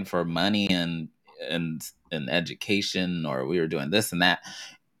just fighting for money and education, or we were doing this and that.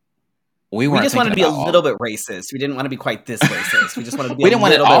 We just wanted to be a little bit racist. We didn't want to be quite this racist. We just wanted to be we didn't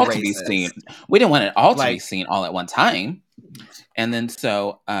want it all to be seen. We didn't want it all to be seen all at one time. And then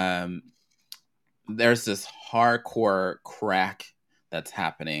so there's this hardcore crack that's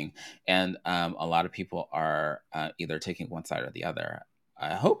happening, and a lot of people are either taking one side or the other.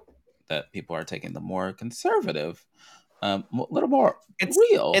 I hope that people are taking the more conservative, a little more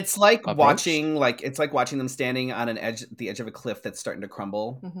real. It's like watching, watching them standing on the edge of a cliff that's starting to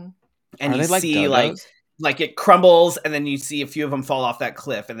crumble, and you see like it crumbles, and then you see a few of them fall off that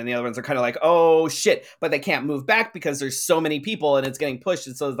cliff, and then the other ones are kind of like, oh shit, but they can't move back because there's so many people and it's getting pushed,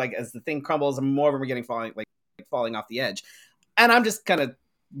 and so it's like as the thing crumbles, more of them are falling off the edge, and I'm just kind of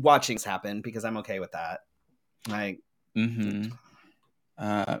watching this happen because I'm okay with that. Like.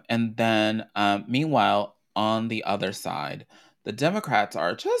 And then, meanwhile, on the other side, the Democrats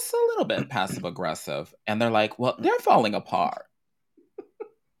are just a little bit passive aggressive, and they're like, well, they're falling apart.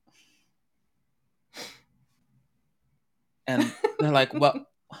 And they're like, well,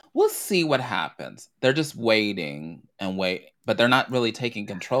 we'll see what happens. They're just waiting, but they're not really taking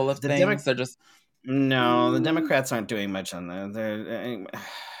control of things. They're just... No, the Democrats aren't doing much on that.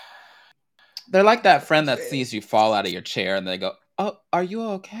 They're like that friend that sees you fall out of your chair, and they go, oh, are you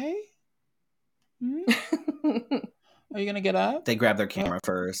okay? Are you gonna get up? They grab their camera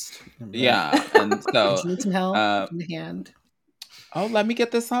first. Yeah, and so you need some help in the hand. Oh, let me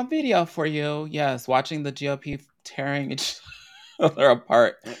get this on video for you. Yes, watching the GOP tearing each other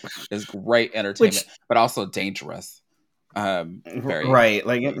apart is great entertainment, but also dangerous. Very right,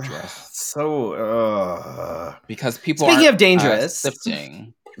 like dangerous. So because people speaking of dangerous,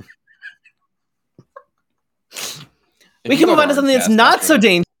 sifting. We can move on to something that's not so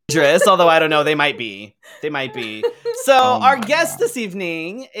dangerous, although I don't know, they might be. So our guest this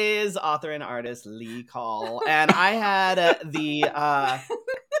evening is author and artist Lee Call, and I had you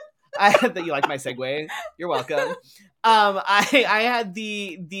like my segue? You're welcome. I had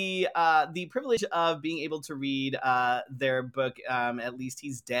the privilege of being able to read their book. At least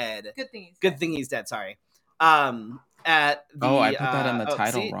he's dead. Good thing he's dead. Sorry. I put that in the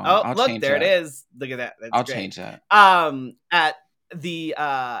title wrong. I'll look, change there it. it is. Look at that. That's great. Change that. At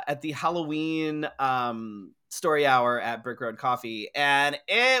the Halloween story hour at Brick Road Coffee, and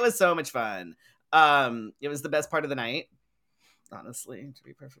it was so much fun. It was the best part of the night. honestly, to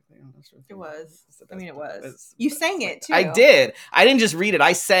be perfectly honest with you. It was. I mean, it was. You sang it too. I did. I didn't just read it.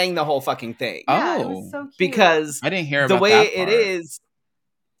 I sang the whole fucking thing. Yeah, it was so cute. Because I didn't hear the about way that part. it is.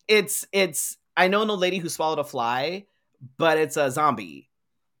 It's. I know an old lady who swallowed a fly, but it's a zombie,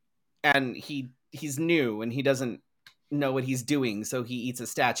 and he's new and he doesn't know what he's doing, so he eats a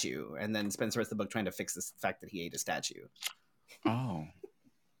statue and then spends the rest of the book trying to fix the fact that he ate a statue. Oh.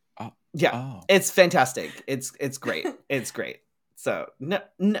 Yeah. Oh. It's fantastic. It's great. It's great. So no.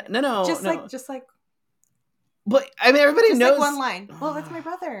 Just like but I mean, everybody knows like one line. Well, that's my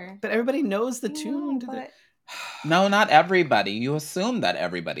brother. But everybody knows the tune to the... No, not everybody. You assume that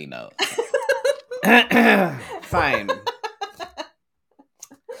everybody knows. Fine.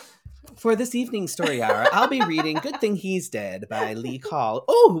 For this evening's story hour, I'll be reading Good Thing He's Dead by Lee Call.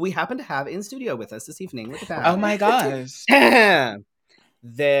 Oh, who we happen to have in studio with us this evening. Look at that. Oh my gosh.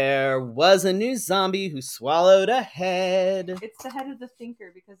 There was a new zombie who swallowed a head. It's the head of the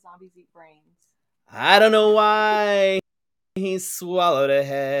thinker because zombies eat brains. I don't know why he swallowed a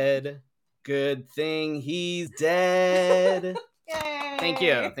head. Good thing he's dead. Yay! Thank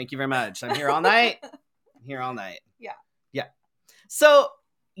you. Thank you very much. I'm here all night. Yeah. Yeah. So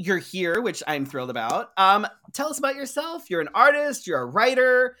you're here, which I'm thrilled about. Tell us about yourself. You're an artist. You're a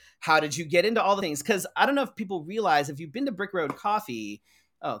writer. How did you get into all the things? Because I don't know if people realize, if you've been to Brick Road Coffee.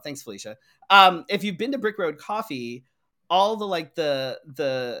 Oh, thanks, Felicia. If you've been to Brick Road Coffee, all the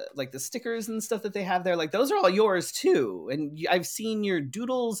stickers and stuff that they have there, like those are all yours too. And I've seen your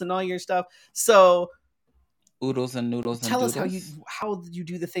doodles and all your stuff. So oodles and noodles. Tell us how you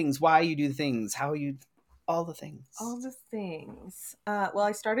do the things, why you do the things, how you. All the things. Well,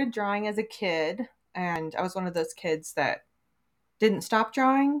 I started drawing as a kid, and I was one of those kids that didn't stop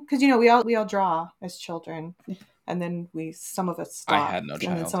drawing because we all draw as children, and then some of us stop. I had no childhood.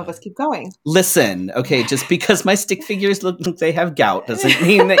 And then some of us keep going. Listen, okay, just because my stick figures look like they have gout doesn't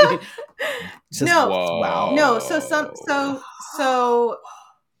mean that you. Just, no, wow. No. So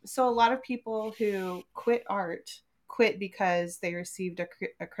a lot of people who quit art quit because they received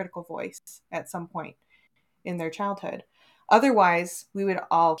a critical voice at some point in their childhood. Otherwise, we would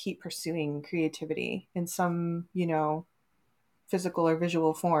all keep pursuing creativity in some, physical or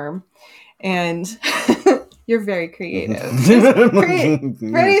visual form. And you're very creative.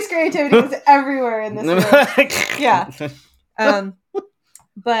 Freddie's creativity is everywhere in this room. Yeah.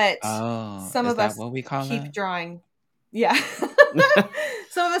 But some of us keep drawing. Yeah.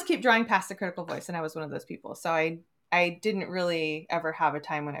 Some of us keep drawing past the critical voice, and I was one of those people. So I didn't really ever have a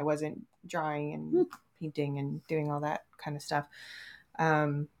time when I wasn't drawing and painting and doing all that kind of stuff.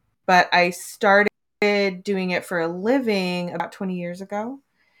 But I started doing it for a living about 20 years ago.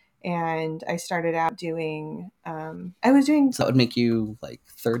 And I started out doing, So that would make you like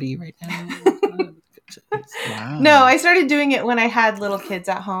 30 right now? Wow. No, I started doing it when I had little kids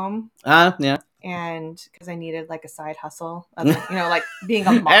at home. Yeah. And because I needed like a side hustle, like being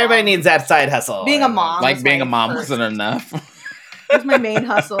a mom. Everybody needs that side hustle. Being a mom. Like being a mom wasn't enough. It was my main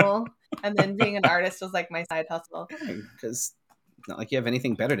hustle. And then being an artist was like my side hustle. Because it's not like you have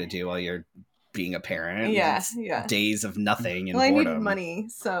anything better to do while you're being a parent. Yeah. Days of nothing and boredom. I needed money,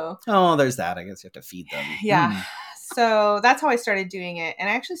 so. Oh, there's that. I guess you have to feed them. Yeah. So that's how I started doing it. And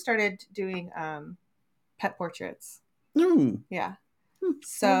I actually started doing pet portraits. Yeah.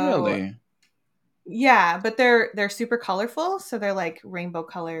 So. Really? Yeah, but they're super colorful. So they're like rainbow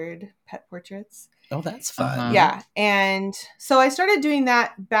colored pet portraits. Oh, that's fun. Yeah. And so I started doing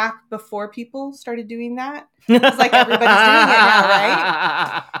that back before people started doing that. It's like everybody's doing it now,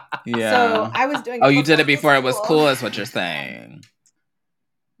 right? Yeah. So I was doing it. Oh, you did it before it was cool, is what you're saying.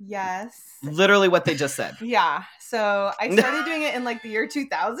 Yes. Literally what they just said. Yeah. So I started doing it in like the year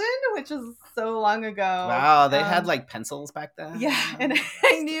 2000, which is so long ago. Wow. They had like pencils back then. Yeah. And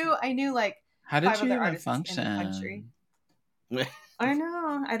I knew like how did 5 you other even function? In the country.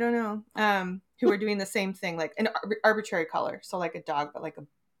 I don't know. Who were doing the same thing, like an arbitrary color. So like a dog, but like a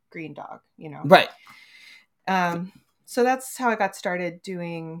green dog, Right. So that's how I got started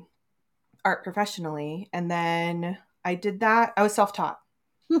doing art professionally. And then I did that. I was self-taught.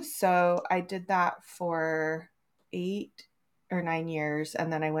 So I did that for 8 or 9 years.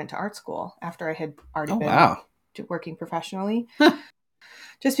 And then I went to art school after I had already been working professionally.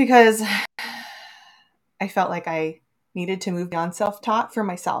 Just because I felt like I needed to move beyond self-taught for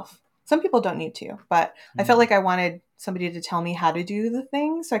myself. Some people don't need to, but I felt like I wanted somebody to tell me how to do the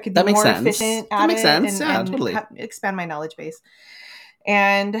thing so I could be more efficient at it and totally. Expand my knowledge base.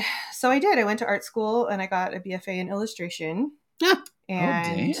 And so I did. I went to art school and I got a BFA in illustration. Yeah.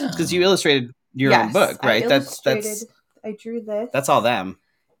 And because you illustrated your own book, right? I drew this. That's all them.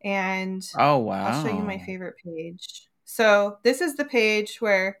 And oh wow. I'll show you my favorite page. So this is the page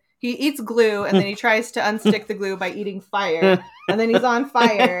where he eats glue and then he tries to unstick the glue by eating fire. And then he's on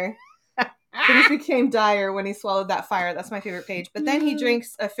fire. Things became dire when he swallowed that fire. That's my favorite page. But then he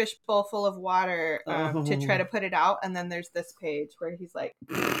drinks a fishbowl full of water to try to put it out. And then there's this page where he's like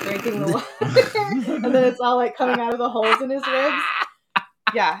drinking the water. And then it's all like coming out of the holes in his ribs.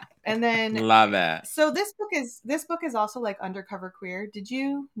 Yeah. And then love it. So this book is also like undercover queer. Did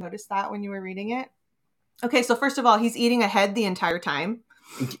you notice that when you were reading it? Okay, so first of all, he's eating a head the entire time.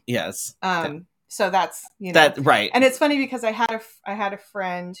 Yes. So that's that right. And it's funny because I had a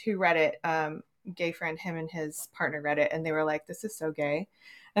friend who read it, gay friend, him and his partner read it, and they were like, "This is so gay,"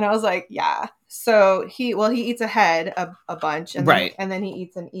 and I was like, "Yeah." So he eats a head a bunch, and right, and then he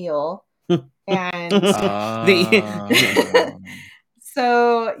eats an eel, and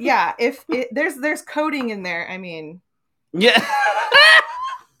so yeah, if there's coding in there, I mean, yeah.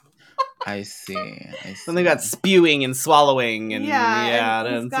 I see. Something about spewing and swallowing and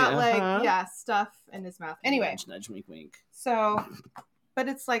and he's got like stuff in his mouth. Anyway, nudge, wink, wink. So, but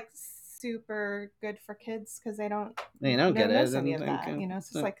it's like super good for kids because they don't get it. Any of that,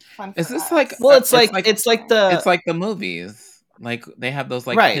 it's just like fun. Is this us. like? Well, it's like the movies. Like they have those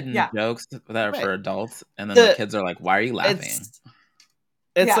like hidden jokes that are for adults, and then the kids are like, "Why are you laughing?"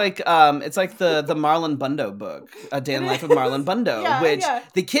 It's like the Marlon Bundo book, A Day in the Life of Marlon Bundo, which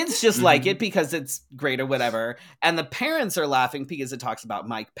the kids just like it because it's great or whatever, and the parents are laughing because it talks about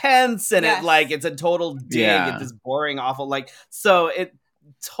Mike Pence and it's a total dig at this boring, awful so it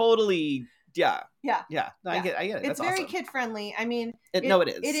totally No, I get it. It's very kid friendly. I mean, it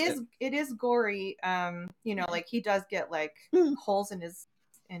is. It is gory. Like he does get like holes in his.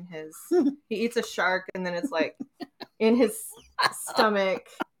 He eats a shark and then it's like in his stomach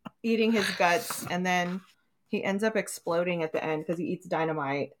eating his guts, and then he ends up exploding at the end because he eats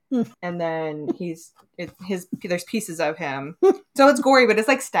dynamite, and then there's pieces of him, so it's gory, but it's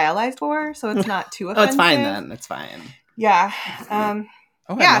like stylized gore, so it's not too offensive. It's fine then. It's fine. Yeah.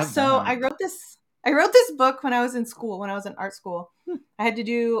 So I wrote this book when I was in school, when I was in art school. I had to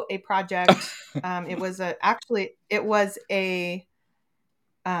do a project. It was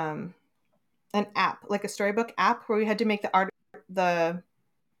an app, like a storybook app, where we had to make the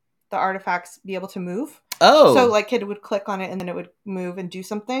artifacts be able to move. Oh, so like kid would click on it and then it would move and do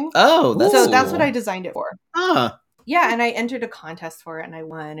something. Oh, that's what I designed it for. Yeah, and I entered a contest for it and I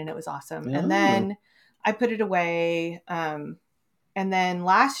won, and it was awesome. And then I put it away. And then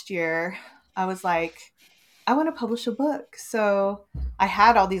last year I was like, I want to publish a book. So I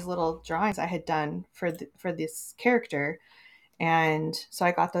had all these little drawings I had done for this character. And so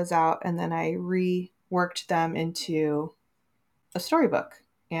I got those out, and then I reworked them into a storybook.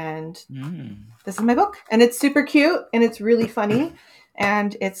 And this is my book. And it's super cute, and it's really funny,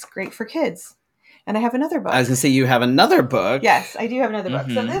 and it's great for kids. And I have another book. I was going to say, you have another book. Yes, I do have another book.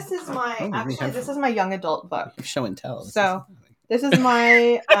 So this is this is my young adult book. Show and tell. So this is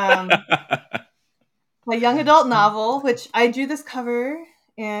my my young adult novel, which I drew this cover,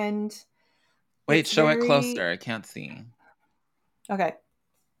 and wait, show it closer. I can't see. Okay.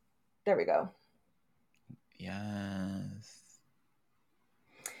 There we go. Yes.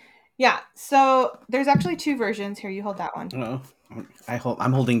 Yeah. So there's actually two versions. Here, you hold that one. Oh,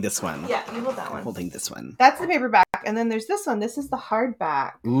 I'm holding this one. Yeah, you hold that one. I'm holding this one. That's the paperback. And then there's this one. This is the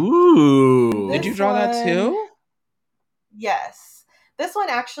hardback. Ooh. Did you draw that too? Yes. This one,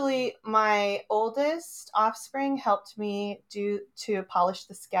 actually, my oldest offspring helped me to polish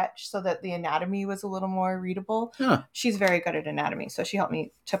the sketch so that the anatomy was a little more readable. Huh. She's very good at anatomy, so she helped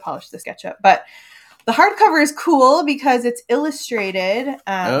me to polish the sketch up. But the hardcover is cool because it's illustrated.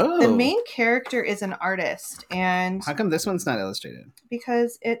 The main character is an artist. And how come this one's not illustrated?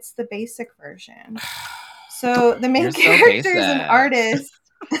 Because it's the basic version. So the main character is an artist.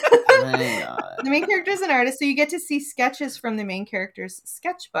 The main character is an artist, so you get to see sketches from the main character's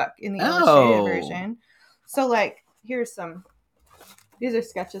sketchbook in the illustrated version. So like, these are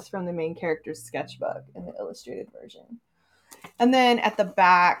sketches from the main character's sketchbook in the illustrated version. And then at the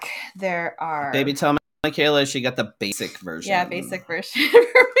back there are Baby, tell Michaela she got the basic version. Yeah, basic version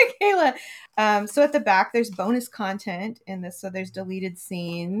for Michaela. So at the back there's bonus content in this, so there's deleted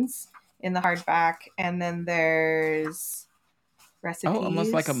scenes in the hardback, and then there's recipes. Oh,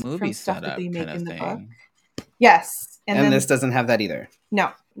 almost like a movie setup that they make in the book. Yes. And then this doesn't have that either.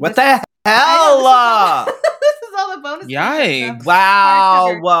 No. What the hell? This is all the bonus. Yikes.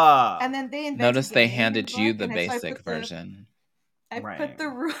 Wow. And then notice they handed you the basic version. I put the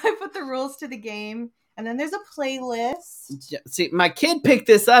rules to the game, and then there's a playlist. See, my kid picked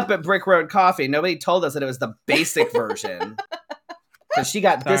this up at Brick Road Coffee. Nobody told us that it was the basic version. Because she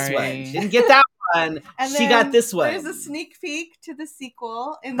got this one. She didn't get that And she got this one. There's a sneak peek to the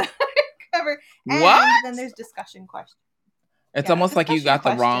sequel in the cover. And what? then there's discussion questions. It's almost like you got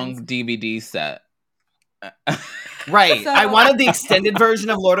the wrong DVD set. Right. So, I wanted the extended version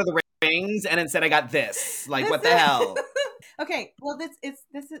of Lord of the Rings, and instead I got this. Like, what the hell? Okay, well,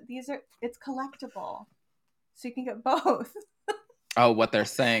 it's collectible, so you can get both. Oh, what they're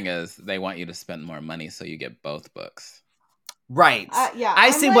saying is they want you to spend more money so you get both books. Right. Yeah.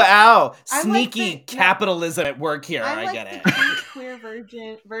 I see. Wow. Sneaky capitalism at work here. I get it. The queer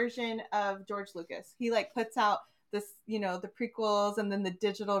version of George Lucas. He like puts out this, the prequels and then the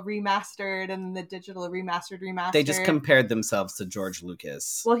digital remastered and the digital remastered. They just compared themselves to George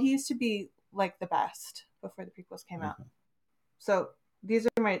Lucas. Well, he used to be like the best before the prequels came out. So these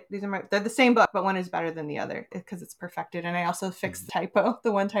are my they're the same book, but one is better than the other because it's perfected. And I also fixed the typo.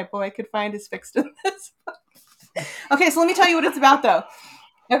 The one typo I could find is fixed in this book. Okay, so let me tell you what it's about, though.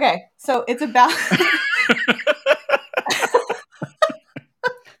 Okay, so it's about...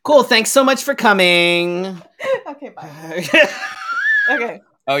 Cool, thanks so much for coming. Okay, bye. Okay.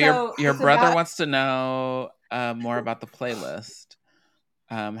 Oh, so your brother wants to know more about the playlist.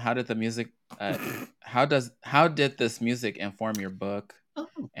 How did the music... how did this music inform your book?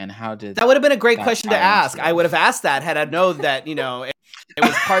 And how did... That would have been a great question to ask. I would have asked that had I known that, it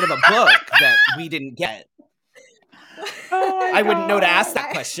was part of a book that we didn't get. I wouldn't know to ask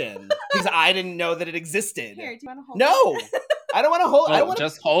that question because I didn't know that it existed. Here, do you want to hold it? I don't want to hold it. I want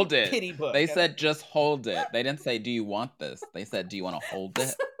just hold it. Pity book. They said just hold it. They didn't say, do you want this? They said, do you want to hold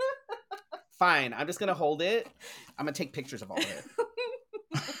it? Fine. I'm just going to hold it. I'm going to take pictures of all of it.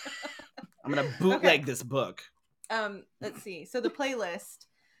 I'm going to bootleg this book. Let's see. So the playlist,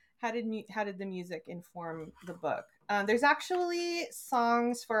 how did the music inform the book? There's actually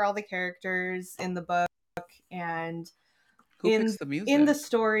songs for all the characters in the book. And who picks the music? In the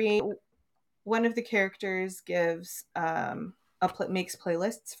story, one of the characters gives makes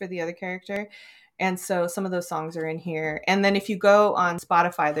playlists for the other character, and so some of those songs are in here. And then if you go on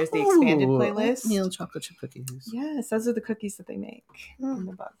Spotify, there's the expanded playlist. Oatmeal chocolate chip cookies. Yes, those are the cookies that they make in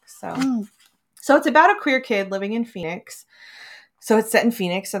the book. So it's about a queer kid living in Phoenix. So it's set in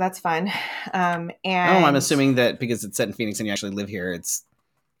Phoenix, so that's fun. And I'm assuming that because it's set in Phoenix and you actually live here, it's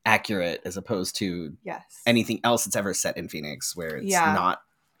accurate as opposed to anything else that's ever set in Phoenix where it's not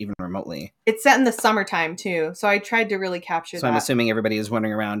even remotely. It's set in the summertime too, so I tried to really capture that. So I'm assuming everybody is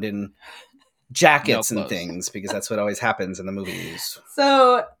running around in jackets and things because that's what always happens in the movies.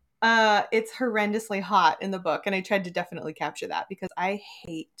 So it's horrendously hot in the book, and I tried to definitely capture that because I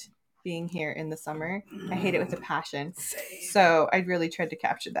hate being here in the summer. I hate it with a passion. Same. So I really tried to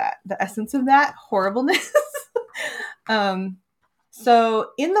capture that, the essence of that horribleness.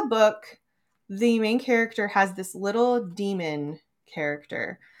 So in the book, the main character has this little demon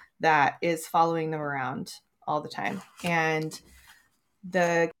character that is following them around all the time. And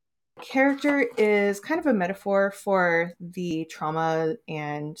the character is kind of a metaphor for the trauma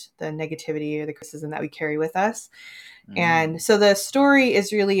and the negativity or the criticism that we carry with us. And so the story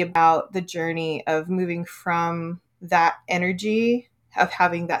is really about the journey of moving from that energy of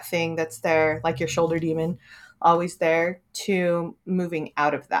having that thing that's there, like your shoulder demon, always there, to moving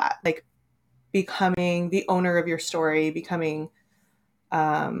out of that, like becoming the owner of your story, becoming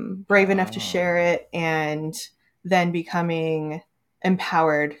brave enough to share it, and then becoming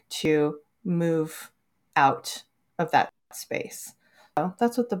empowered to move out of that space. So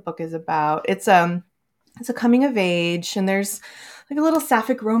that's what the book is about. It's a coming of age, and there's like a little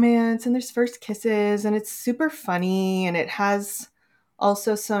sapphic romance, and there's first kisses, and it's super funny, and it has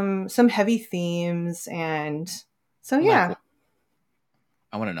also some heavy themes, and so yeah.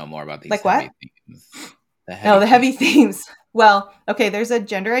 I want to know more about these heavy themes. The heavy themes. Well, okay, there's a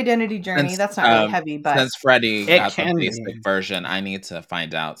gender identity journey. That's not really heavy, but since Freddie got the basic version, I need to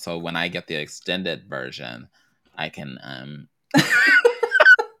find out. So when I get the extended version, I can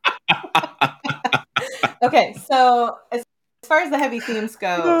Okay, so as far as the heavy themes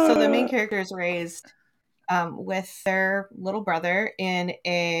go, so the main character is raised with their little brother in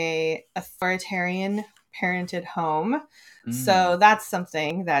a authoritarian parented home. So that's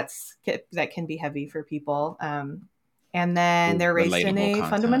something that can be heavy for people. And then they're raised in a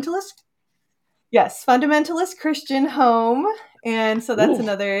fundamentalist Christian home. And so that's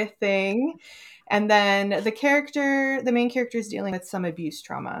another thing. And then the main character is dealing with some abuse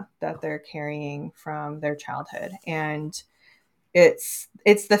trauma that they're carrying from their childhood. And it's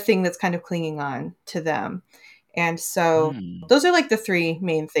the thing that's kind of clinging on to them. And so those are like the three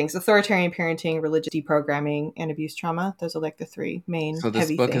main things: authoritarian parenting, religious deprogramming, and abuse trauma. Those are like the three main So this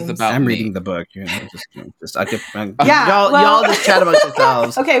heavy book themes. is about I'm me. reading the book. You know, Yeah, y'all just chat amongst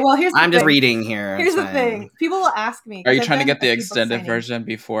yourselves. Okay, well, here's the I'm thing. just reading here. Here's the thing. People will ask me. Are you trying to get the extended version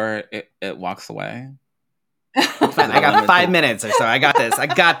before it walks away? Fine, I got 5 minutes or so. I got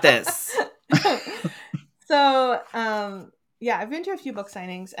this. So, yeah, I've been to a few book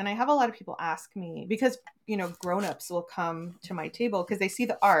signings, and I have a lot of people ask me because, you know, grown-ups will come to my table because they see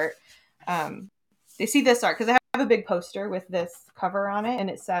the art. They see this art because I have a big poster with this cover on it, and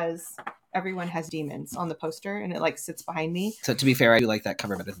it says "Everyone Has Demons" on the poster, and it like sits behind me. So to be fair, I do like that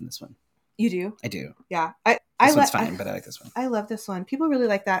cover better than this one. You do? I do. Yeah. This one's fine, but I like this one. I love this one. People really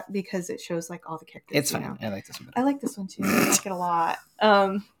like that because it shows like all the characters. It's fine. I like this one better. I like this one too. I like it a lot.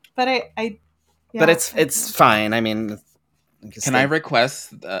 But yeah, but it's fine. I mean, can I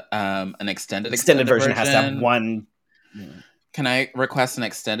request an extended version? Has to have one. Can I request an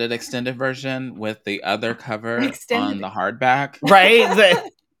extended version with the other cover on the hardback? Right.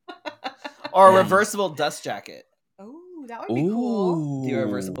 Or a reversible dust jacket. Oh, that would be cool. The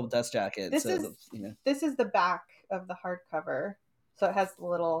reversible dust jacket. This is the back of the hardcover, so it has the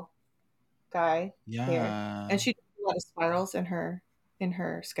little guy here, and she does a lot of spirals in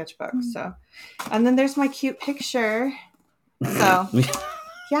her sketchbook. So, and then there's my cute picture. So,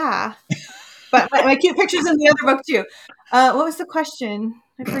 yeah, but my cute picture's in the other book too. What was the question?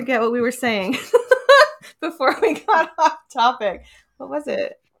 I forget what we were saying before we got off topic. What was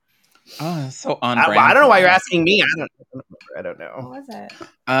it? Oh, so on brand. I don't know why you're asking me. I don't know. What was it?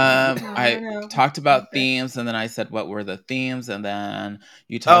 I talked about themes, and then I said what were the themes, and then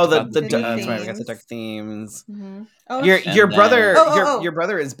you talked about the themes. Right, we got the dark themes. Mm-hmm. Oh, your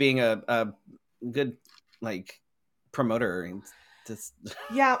brother is being a good like promoter.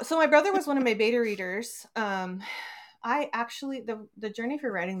 Yeah, so my brother was one of my beta readers. I actually the journey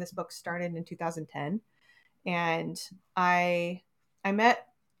for writing this book started in 2010, and I met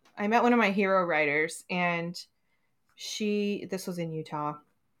one of my hero writers, and this was in Utah.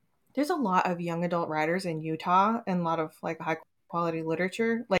 There's a lot of young adult writers in Utah, and a lot of like high quality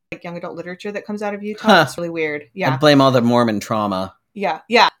literature, like young adult literature that comes out of Utah. It's really weird. Yeah, I blame all the Mormon trauma. Yeah.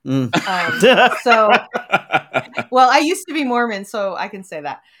 So, well, I used to be Mormon, so I can say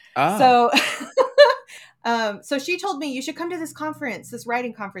that. So, so she told me you should come to this conference, this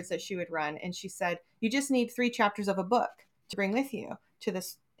writing conference that she would run, and she said you just need 3 chapters of a book to bring with you to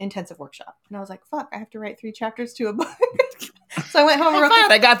this intensive workshop. And I was like, fuck, I have to write 3 chapters to a book. So I went home and wrote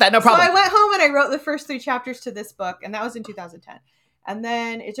I got that, no problem. So I went home and I wrote the first 3 chapters to this book, and that was in 2010. And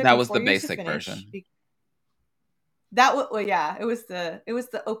then it took me 4 years to finish. That was the basic version. That was, well, yeah, it was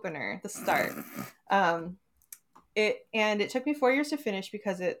the opener, the start. It took me 4 years to finish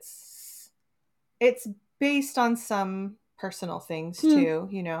because it's based on some personal things too,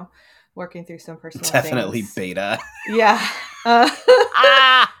 you know, working through some personal Definitely things. Beta. Yeah.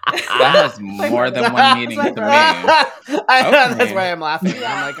 That has more than one meaning to me. That's why I'm laughing.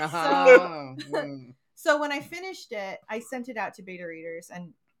 Yeah. I'm like, So when I finished it, I sent it out to beta readers,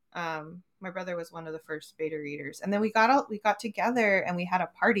 and my brother was one of the first beta readers. And then we got together and we had a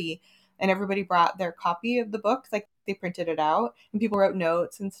party, and everybody brought their copy of the book. Like they printed it out, and people wrote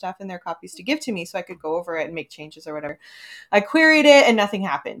notes and stuff in their copies to give to me so I could go over it and make changes or whatever. I queried it and nothing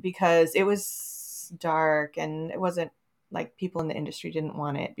happened because it was dark, and it wasn't like people in the industry didn't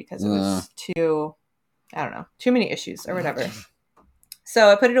want it because it was too many issues or whatever. So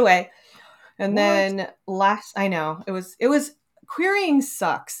I put it away. And then I know it was querying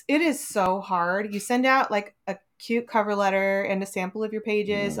sucks. It is so hard. You send out like a cute cover letter and a sample of your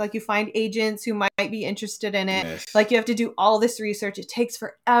pages. Like you find agents who might be interested in it. Yes. Like you have to do all this research. It takes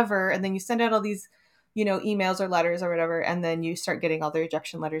forever. And then you send out all these, you know, emails or letters or whatever. And then you start getting all the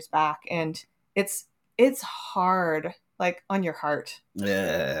rejection letters back. And it's hard, like on your heart.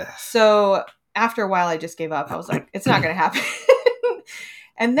 Yeah. So after a while, I just gave up. I was like, it's not going to happen.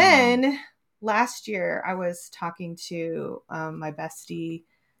 And then last year, I was talking to my bestie,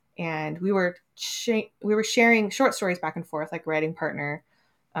 and we were sharing short stories back and forth, like writing partner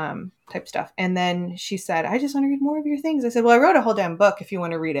type stuff. And then she said, I just want to read more of your things. I said, well, I wrote a whole damn book if you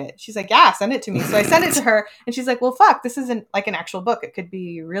want to read it. She's like, yeah, send it to me. So I sent it to her, and she's like, well, fuck, this isn't like an actual book. It could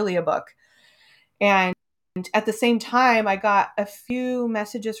be really a book. And at the same time, I got a few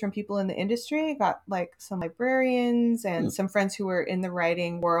messages from people in the industry. I got like some librarians and some friends who were in the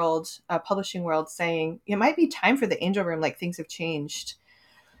writing world, publishing world, saying it might be time for the Angel Room. Like things have changed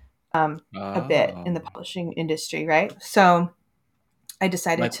a bit in the publishing industry, right? So I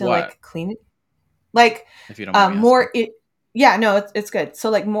decided to like clean it, like if you don't mind more it. Yeah, no, it's good. So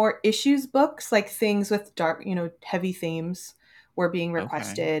like more issues books, like things with dark, heavy themes were being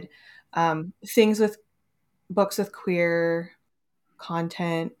requested. Things with books with queer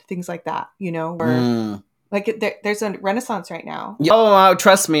content, things like that, or like there's a renaissance right now. Oh,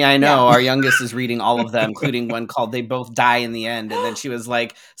 trust me, I know. Yeah. Our youngest is reading all of them, including one called They Both Die in the End. And then she was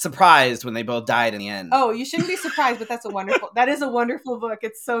like surprised when they both died in the end. Oh, you shouldn't be surprised, but that is a wonderful book.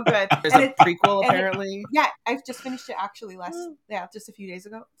 It's so good. There's a prequel, apparently. Yeah, I've just finished it actually just a few days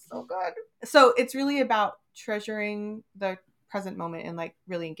ago. It's so good. So it's really about treasuring the present moment and like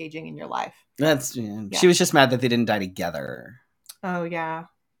really engaging in your life. She was just mad that they didn't die together. Oh, yeah.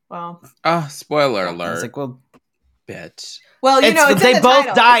 Well. Oh, spoiler alert. I was like, well, bitch. Well, they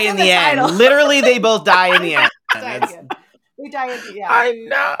both die in the end. Literally, they both die in the end. They die at the end. Yeah. I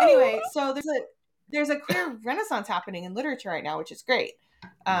know. Anyway, so there's a queer renaissance happening in literature right now, which is great.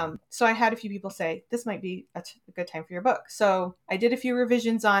 So I had a few people say, this might be a good time for your book. So I did a few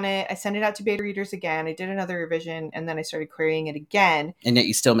revisions on it. I sent it out to beta readers again. I did another revision, and then I started querying it again. And yet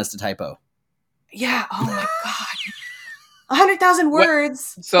you still missed a typo. Yeah. Oh my God. 100,000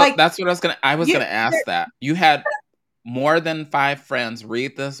 words. So like, that's what I was gonna ask that. You had more than 5 friends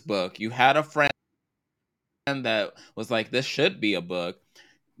read this book. You had a friend that was like, this should be a book.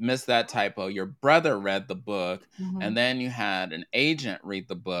 Missed that typo. Your brother read the book, and then you had an agent read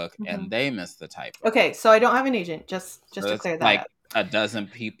the book, and they missed the typo. Okay, so I don't have an agent. Just to clear that up. A dozen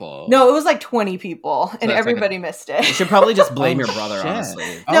people. No, it was like 20 people, and everybody missed it. You should probably just blame your brother,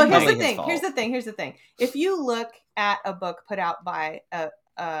 honestly. No, here's the thing. If you look at a book put out by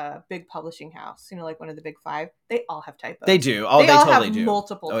a big publishing house, like one of the big 5, they all have typos. They do. Oh, they all totally have do.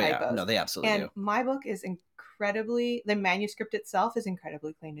 Multiple typos. Yeah. No, they absolutely do. And my book is the manuscript itself is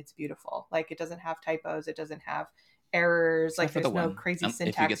incredibly clean. It's beautiful. Like, it doesn't have typos. It doesn't have errors. Like, there's no crazy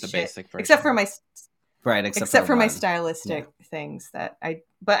syntax if you get the basic version. Except for my... Right, except for my stylistic things but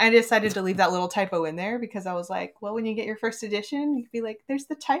I decided to leave that little typo in there because I was like, well, when you get your first edition, you can be like, there's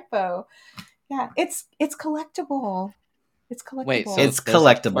the typo. Yeah, it's collectible. It's collectible. Wait, so it's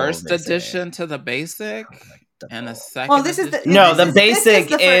collectible. First edition to the basic and a second. Well, this is the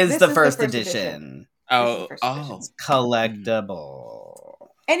basic is the first edition. Oh, it's collectible.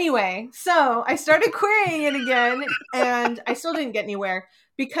 Anyway, so I started querying it again, and I still didn't get anywhere.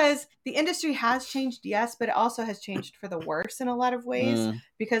 Because the industry has changed, yes, but it also has changed for the worse in a lot of ways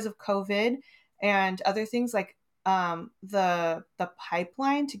because of COVID and other things. Like the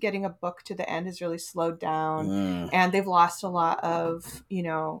pipeline to getting a book to the end has really slowed down, and they've lost a lot of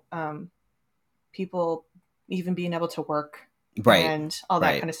people even being able to work and all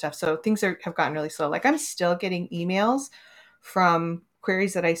that kind of stuff. So things have gotten really slow. Like, I'm still getting emails from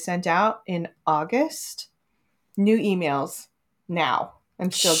queries that I sent out in August, new emails now. I'm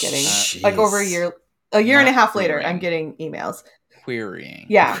still getting like over a year and a half later. I'm getting emails. Querying.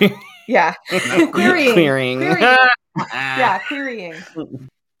 Yeah. Yeah. Querying. Yeah, querying.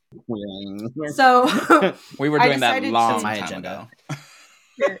 So we were doing that long time ago.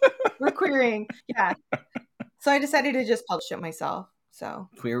 We're querying. Yeah. So I decided to just publish it myself. So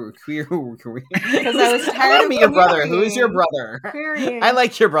queer. Because I was tired of meet your brother. Who is your brother? Querying. I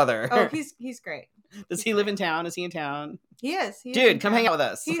like your brother. Oh, he's great. Does he live in town? Is he in town? He is. Dude, come hang out with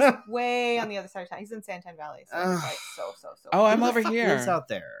us. He's way on the other side of town. He's in Santan Valley. So he's like so. Oh, I'm over here. Who lives out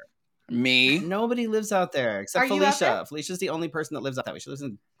there? Me? Nobody lives out there except Felicia. Felicia's the only person that lives out that way. She lives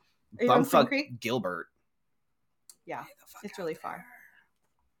in bumfuck Gilbert. Yeah, it's really far.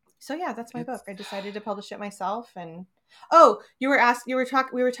 So yeah, that's my book. I decided to publish it myself, and we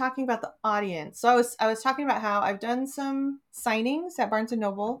were talking about the audience. So I was talking about how I've done some signings at Barnes and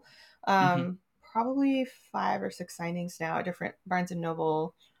Noble. Probably 5 or 6 signings now at different Barnes and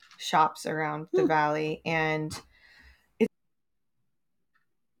Noble shops around the valley, and it's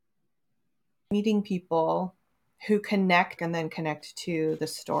meeting people who connect to the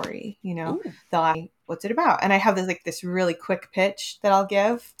story. What's it about? And I have this really quick pitch that I'll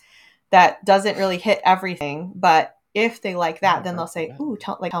give that doesn't really hit everything, but if they like that, then they'll say, "Ooh,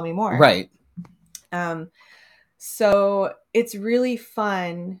 tell me more." Right. So it's really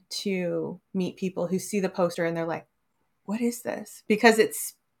fun to meet people who see the poster and they're like, what is this? Because it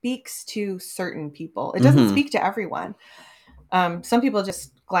speaks to certain people. It doesn't speak to everyone. Some people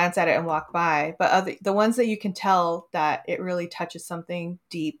just glance at it and walk by, but the ones that you can tell that it really touches something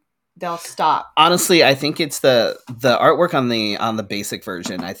deep, they'll stop. Honestly, I think it's the artwork on the basic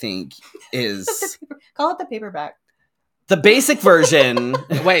version, I think is call it the paperback. The basic version.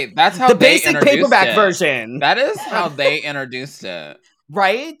 Wait, that's how the basic paperback version. That is how they introduced it,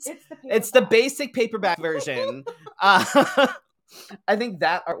 right? It's the basic paperback version. I think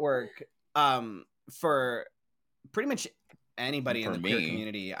that artwork for pretty much anybody in the queer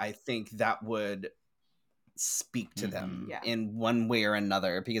community, I think that would speak to them in one way or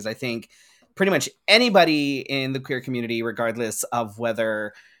another, because I think pretty much anybody in the queer community, regardless of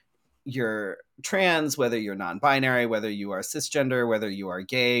whether you're trans, whether you're non-binary, whether you are cisgender, whether you are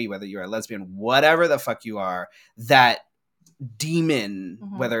gay, whether you are lesbian, whatever the fuck you are, that demon,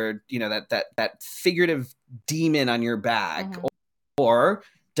 whether, you know, that figurative demon on your back, or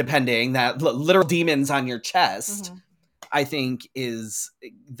depending, that literal demons on your chest, I think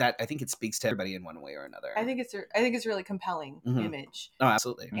I think it speaks to everybody in one way or another. I think it's a really compelling image. Oh,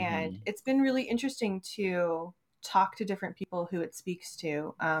 absolutely. And it's been really interesting to talk to different people who it speaks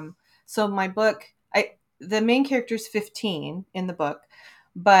to. So my book, the main character is 15 in the book,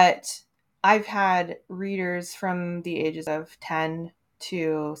 but I've had readers from the ages of 10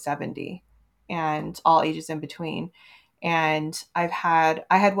 to 70 and all ages in between. And I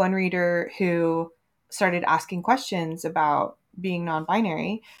had one reader who started asking questions about being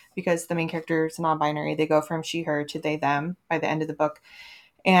non-binary, because the main character is non-binary. They go from she, her to they, them by the end of the book.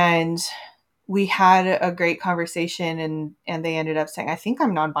 And we had a great conversation, and they ended up saying, I think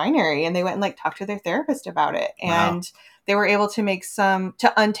I'm non-binary. And they went and like talked to their therapist about it. Wow. And they were able to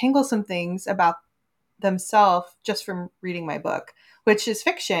to untangle some things about themselves just from reading my book, which is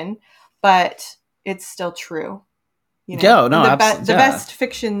fiction, but it's still true. You know, the best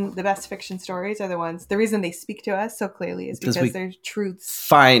fiction stories are the ones. The reason they speak to us so clearly is because there's truths.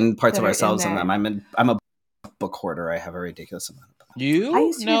 Find parts of ourselves in them. I'm a book hoarder. I have a ridiculous amount of books. You? I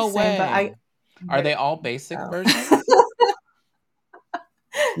used to No be the same, way. Are they all basic versions?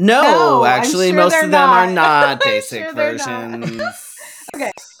 No, actually, sure most of them are not basic versions. Not.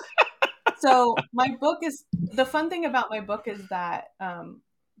 Okay. So my book is, the fun thing about my book is that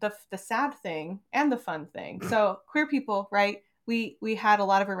the sad thing and the fun thing. So queer people, right? We had a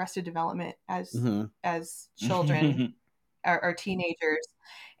lot of arrested development as children or teenagers.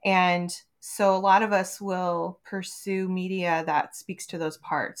 And so a lot of us will pursue media that speaks to those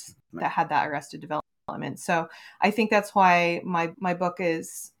parts that had that arrested development. So I think that's why my book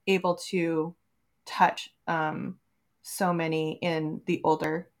is able to touch so many in the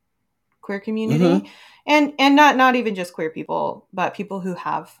older queer community, and not even just queer people, but people who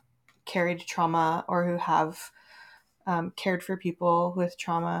have carried trauma or who have cared for people with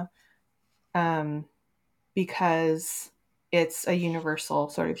trauma, because it's a universal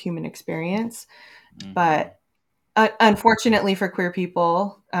sort of human experience. But unfortunately for queer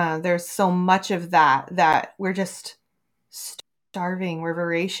people, there's so much of that we're just starving. We're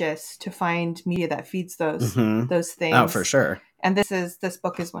voracious to find media that feeds those things. Oh, for sure. And this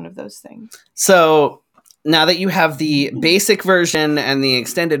book is one of those things. So now that you have the basic version and the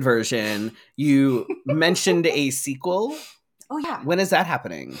extended version, you mentioned a sequel. Oh yeah. When is that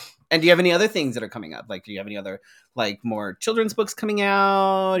happening? And do you have any other things that are coming up? Like, do you have any other more children's books coming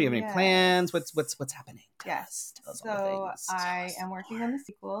out? Do you have any plans? What's happening? Yes. So I am working on the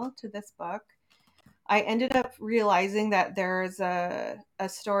sequel to this book. I ended up realizing that there's a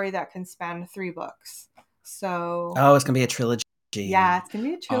story that can span 3 books. So it's gonna be a trilogy. Yeah, it's gonna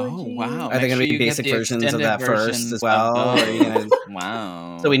be a trilogy. Oh wow! Are they gonna be basic versions of that first as well?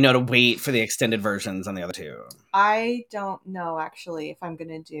 Wow! So we know to wait for the extended versions on the other 2. I don't know actually if I'm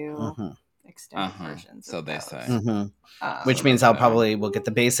gonna do extended versions. So they say. Which means we'll get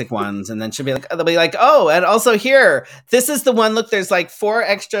the basic ones, and then they'll be like, oh, and also here, this is the one. Look, there's 4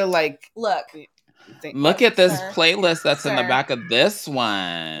 extra Look at this playlist that's in the back of this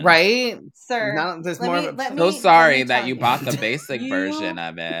one. Right? Sir. There's more. So sorry that you bought the basic version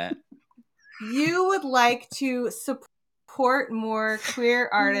of it. You would like to support more queer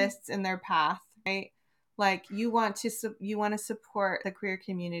artists in their path, right? Like you want to support the queer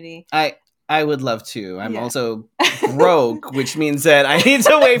community. I would love to. I'm also broke, which means that I need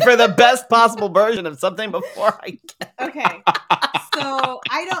to wait for the best possible version of something before I get. Okay. So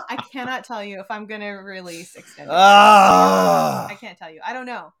I cannot tell you if I'm going to release extended. I can't tell you. I don't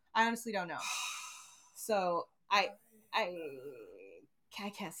know. I honestly don't know. So I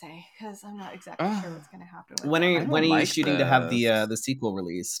can't say because I'm not exactly sure what's going to happen. When are you shooting to have the sequel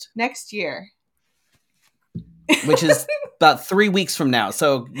released? Next year. Which is about 3 weeks from now.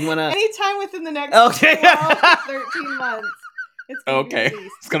 So you want to... Anytime within the next 12 to 13 months. It's okay. I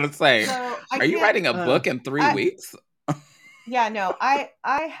was going to say, so are you writing a book in 3 weeks? Yeah, no. I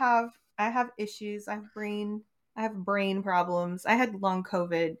have issues. I have brain problems. I had long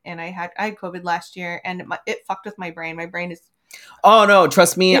COVID, and I had COVID last year, and it fucked with my brain. My brain is... Oh, no.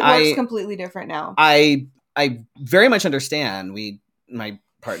 Trust me. It works completely different now. I very much understand. My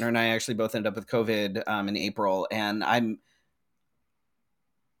partner and I actually both ended up with COVID in April, and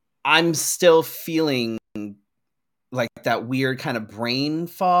I'm still feeling like that weird kind of brain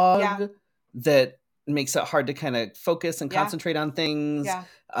fog that makes it hard to kind of focus and concentrate on things.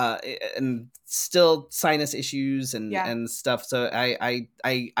 And still sinus issues and stuff. So I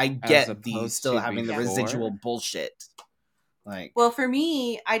get the still having the residual bullshit. Like, well, for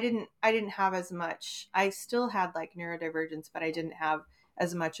me, I didn't have as much. I still had like neurodivergence, but I didn't have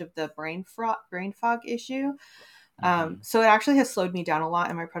as much of the brain fog issue. So it actually has slowed me down a lot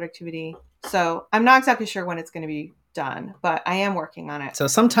in my productivity. So I'm not exactly sure when it's going to be done, but I am working on it. So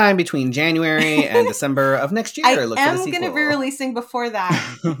sometime between January and December of next year. I am going to be releasing before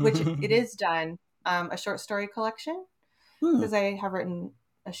that, which it is done, a short story collection, because I have written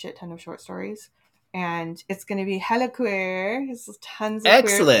a shit ton of short stories. And it's going to be hella queer. There's tons of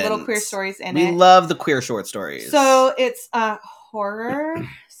little queer stories in it. We love the queer short stories. So it's horror,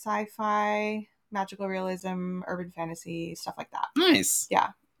 sci-fi, magical realism, urban fantasy, stuff like that. Nice. Yeah.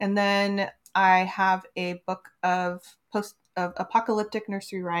 And then I have a book of apocalyptic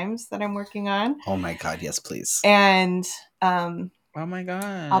nursery rhymes that I'm working on. Oh my God, yes, please. And oh my God,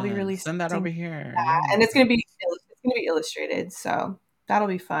 I'll be releasing send that over here. And it's going to be illustrated, so that'll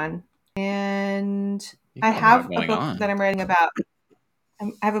be fun. And I have a book that I'm writing about.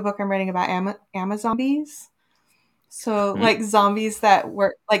 I have a book I'm writing about Amazombies. So like zombies that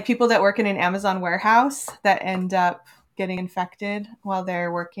work, like people that work in an Amazon warehouse that end up getting infected while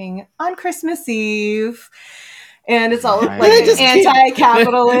they're working on Christmas Eve. And it's all like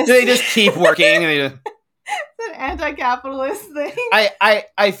anti-capitalist. They just keep working. It's an anti-capitalist thing.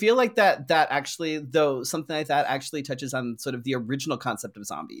 I feel like that actually, though, something like that actually touches on sort of the original concept of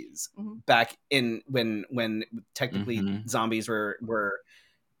zombies back in when technically zombies were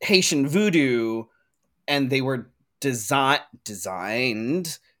Haitian voodoo, and they were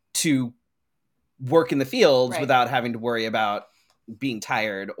designed to work in the fields without having to worry about being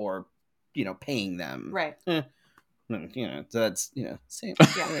tired or paying them. Right. So that's same.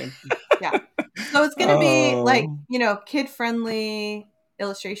 Yeah. So it's going to be like, kid-friendly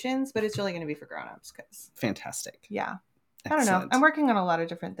illustrations, but it's really going to be for grown-ups. Fantastic. Yeah. Excellent. I don't know. I'm working on a lot of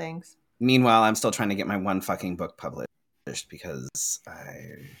different things. Meanwhile, I'm still trying to get my one fucking book published because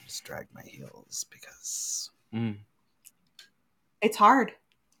I just dragged my heels because... It's hard.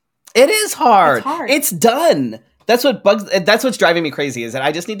 It is hard. It's hard. It's done. That's what's driving me crazy is that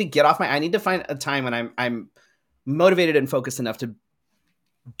I just need to get off I need to find a time when I'm motivated and focused enough to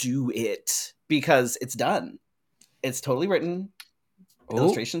do it because it's done. It's totally written. Ooh.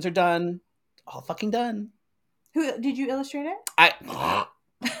 Illustrations are done. All fucking done. Who did you illustrate it? I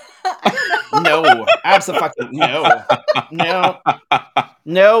no, absolutely no.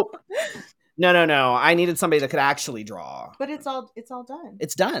 No. I needed somebody that could actually draw. But it's all done.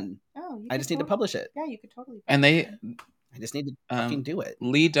 It's done. Oh, I just need to publish it. Yeah, you could totally. And I just need to fucking do it.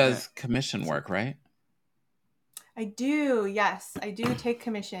 Lee does commission work, right? I do. Yes, I do take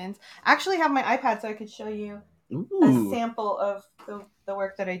commissions. I actually have my iPad so I could show you a sample of the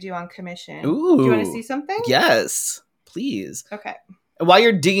work that I do on commission. Ooh. Do you want to see something? Yes, please. Okay. While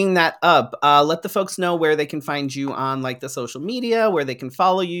you're digging that up, let the folks know where they can find you on like the social media, where they can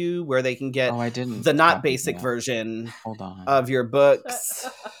follow you, where they can get the not basic version of your books.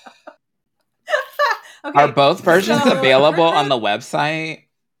 Okay. Are both versions available on the website?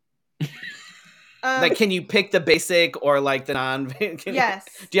 Like, can you pick the basic or like the non? Yes.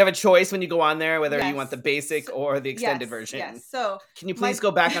 Do you have a choice when you go on there whether you want the basic or the extended version? Yes. So, can you please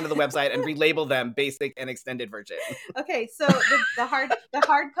go back onto the website and relabel them basic and extended version? Okay, so the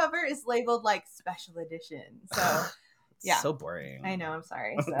hardcover is labeled like special edition. So, yeah. So boring. I know. I'm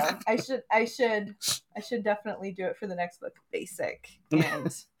sorry. So I should definitely do it for the next book. Basic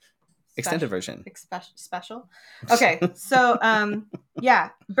and extended version. Special. Okay, so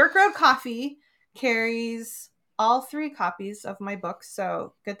Burke Road Coffee carries all 3 copies of my books,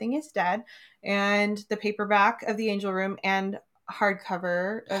 so Good Thing It's Dead, and the paperback of The Angel Room and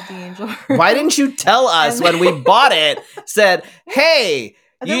hardcover of The Angel Room. Why didn't you tell us when we bought it? Said, hey,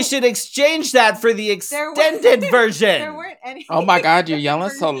 you should exchange that for the extended version. There weren't any. Oh my God, you're yelling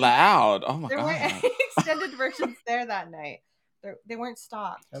so loud. Oh my God. There weren't any extended versions there that night. They weren't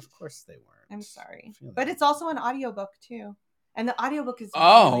stocked. Of course they weren't. I'm sorry. But it's also an audiobook too. And the audiobook is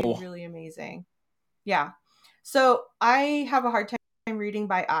really, really amazing. Yeah. So I have a hard time reading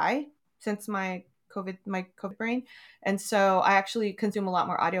by eye since my COVID brain. And so I actually consume a lot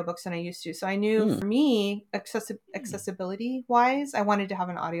more audiobooks than I used to. So I knew for me, accessibility wise, I wanted to have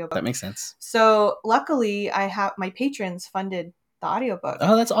an audiobook. That makes sense. So luckily I have my patrons funded the audiobook.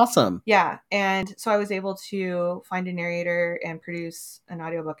 Oh, that's awesome. Yeah. And so I was able to find a narrator and produce an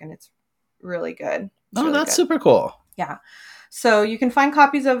audiobook, and it's really good. That's super cool. Yeah. So you can find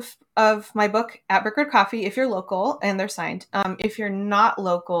copies of my book at Brickard Coffee if you're local, and they're signed. If you're not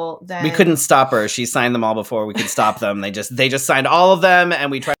local, then we couldn't stop her. She signed them all before we could stop them. They just signed all of them,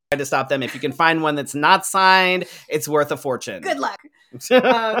 and we tried to stop them. If you can find one that's not signed, it's worth a fortune. Good luck.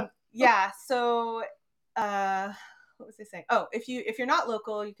 Yeah. So, what was I saying? Oh, if you're not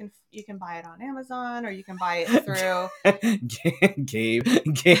local, you can buy it on Amazon, or you can buy it through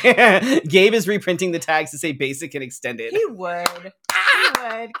Gabe is reprinting the tags to say basic and extended. He would,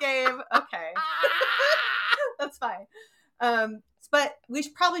 Gabe. Okay. That's fine. But we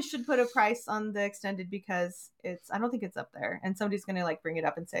probably should put a price on the extended, because I don't think it's up there, and somebody's gonna like bring it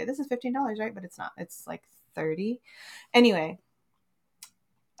up and say this is $15, right? But it's not. It's like $30. Anyway.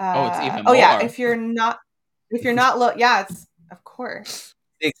 It's even more. Oh yeah, if you're not yeah, it's of course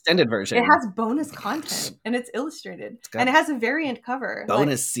the extended version. It has bonus content, and it's illustrated, and it has a variant cover,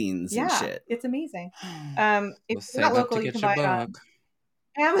 bonus scenes and shit. It's amazing. If you're not local, you can buy it on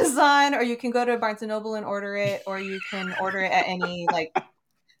Amazon, or you can go to Barnes & Noble and order it, or you can order it at any like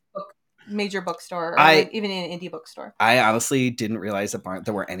major bookstore, or even in an indie bookstore. I honestly didn't realize that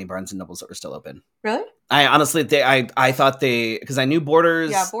there weren't any Barnes & Nobles that were still open. Really? I honestly, I thought because I knew Borders.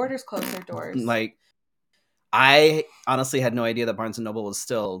 Yeah, Borders closed their doors. Like, I honestly had no idea that Barnes & Noble was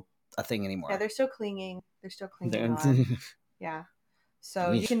still a thing anymore. Yeah, they're still clinging. On. Yeah.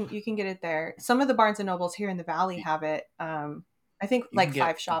 So you can get it there. Some of the Barnes & Nobles here in the Valley have it. I think you like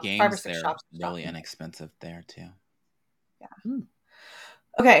 5 or 6 shops. Really inexpensive there too. Yeah.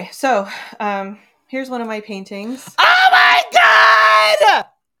 Okay, so here's one of my paintings. Oh my god!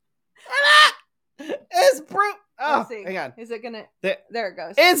 It's Bruce. Oh, hang on. Is it gonna? There it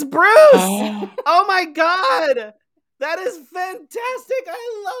goes. It's Bruce. Oh my god, that is fantastic!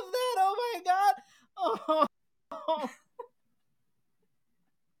 I love that. Oh my god. Oh.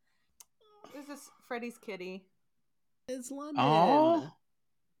 This is Freddie's kitty. It's London. Oh.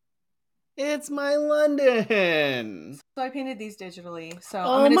 It's my London. So I painted these digitally. So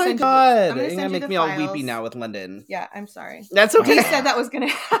oh my god, you're gonna make me all weepy now with London. Yeah, I'm sorry. That's okay. You said that was gonna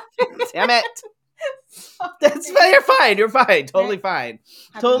happen. Damn it. That's fine. You're fine. You're fine. Totally fine.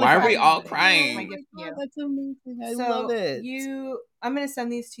 Totally. Why fine. are we all crying? Oh God, that's amazing. I love it. I'm gonna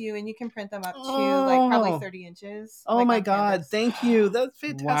send these to you, and you can print them up to like probably 30 inches. Oh my god, canvas. Thank you. That's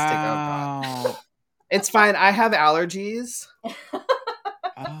fantastic. Wow. Oh, it's fine. I have allergies.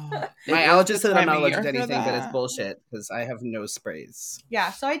 My allergist said I'm not allergic to anything, but it's bullshit because I have no sprays.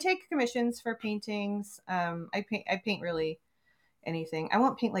 Yeah, so I take commissions for paintings. I paint really anything. I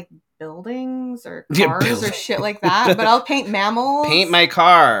won't paint like buildings or cars or shit like that, but I'll paint mammals. Paint my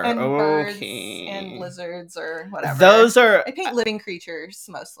car. And birds and lizards or whatever. I paint living creatures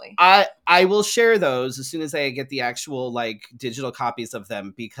mostly. I will share those as soon as I get the actual like digital copies of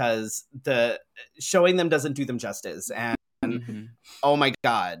them, because the showing them doesn't do them justice. And oh my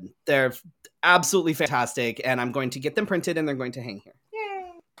god, they're absolutely fantastic, and I'm going to get them printed and they're going to hang here.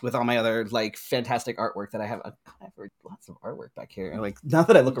 Yay! With all my other like fantastic artwork that I have. I have lots of artwork back here. Like now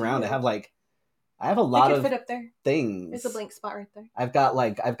that I look around, I have a lot of fit up there. Things. There's a blank spot right there. I've got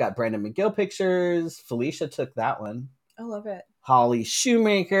Brandon McGill pictures. Felicia took that one. I love it. Holly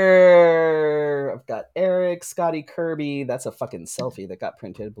Shoemaker. I've got Eric, Scotty Kirby. That's a fucking selfie that got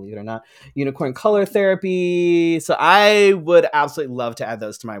printed, believe it or not. Unicorn Color Therapy. So I would absolutely love to add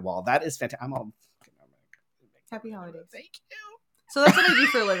those to my wall. That is fantastic. I'm all happy holidays. Thank you. So that's what I do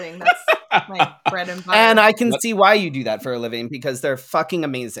for a living. That's my bread and butter. And I can see why you do that for a living, because they're fucking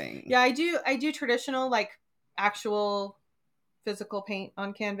amazing. Yeah, I do traditional, like actual physical paint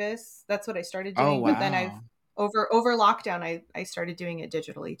on canvas. That's what I started doing. Oh, wow. But then I've over lockdown, I started doing it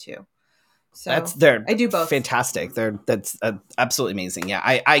digitally too. So I do both. Fantastic. That's absolutely amazing. Yeah,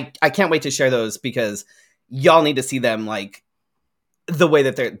 I can't wait to share those, because y'all need to see them like the way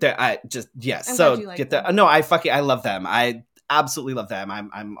that they're. I just yes. I'm so glad you like get them. the no. I love them. I absolutely love them.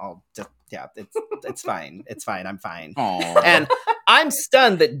 I'm all just yeah. It's fine. It's fine. I'm fine. Aww. And I'm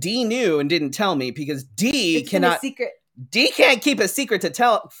stunned that Dee knew and didn't tell me, because Dee cannot. Secret. Dee can't keep a secret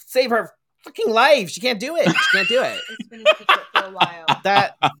to save her fucking life. She can't do it. She can't do it. It's been a secret for a while.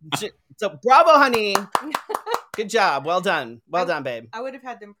 So bravo, honey. Good job. Well done. Well done, babe. I would have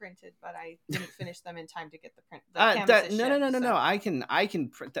had them printed, but I didn't finish them in time to get the print. No. I can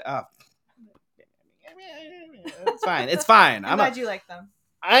print the up. It's fine. It's fine. I'm glad you like them.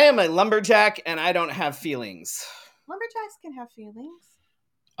 I am a lumberjack, and I don't have feelings. Lumberjacks can have feelings.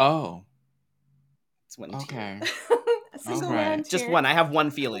 Oh. It's one okay. A single man tier. Just one. I have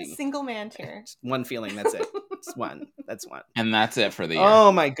one feeling. Single man tier. Just one feeling. That's it. Just one. That's one. And that's it for the year.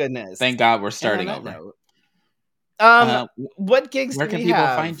 Oh my goodness. Thank God we're starting over. What gigs where do can we people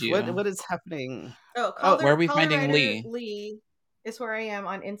have? find you? What is happening? Where are we finding Lee? Lee is where I am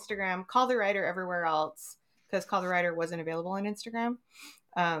on Instagram. Call the Writer everywhere else, because Call the Writer wasn't available on Instagram.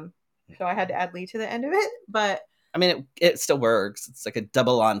 So I had to add Lee to the end of it. But I mean, it still works. It's like a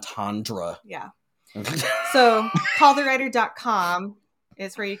double entendre. Yeah. So callthewriter.com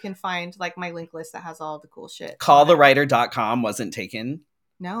is where you can find like my link list that has all the cool shit. Callthewriter.com wasn't taken?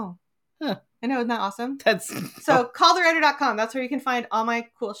 No. Huh. I know, isn't that awesome? So callthewriter.com. That's where you can find all my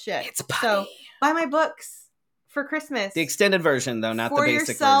cool shit. It's funny. So buy my books for Christmas. The extended version, though, not the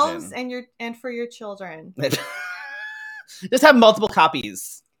basic version. For yourselves and for your children. Just have multiple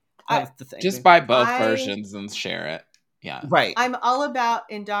copies of the thing. Just buy both versions and share it. Yeah. Right. I'm all about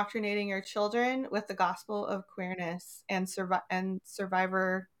indoctrinating your children with the gospel of queerness and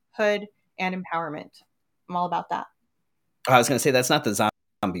survivorhood and empowerment. I'm all about that. I was going to say, that's not the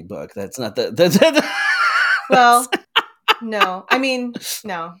zombie book. That's not the Well, no. I mean,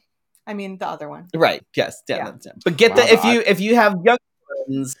 no. I mean the other one. Right. Yes. Yeah. But get if you have young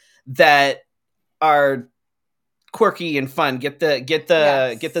ones that are quirky and fun, get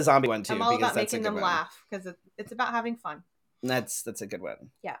the zombie one too. I'm all about making them laugh, because it's about having fun. That's a good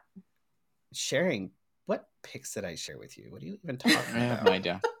one. Yeah. Sharing. What pics did I share with you? What are you even talking about? I have no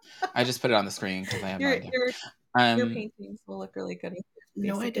idea. I just put it on the screen because I have no idea. Your paintings will look really good.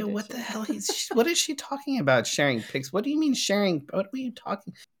 No idea what the hell what is she talking about? Sharing pics? What do you mean sharing? What are you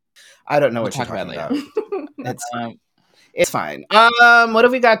talking? I don't know what you're talking about. It's fine. What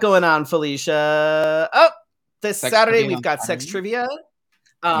have we got going on, Felicia? Oh, this Saturday we've got sex trivia.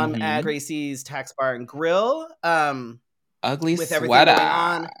 At Gracie's Tax Bar and Grill. Ugly with sweater everything going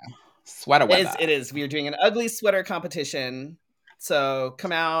on. Sweater weather. It is. We are doing an ugly sweater competition. So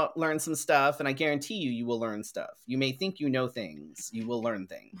come out, learn some stuff, and I guarantee you will learn stuff. You may think you know things. You will learn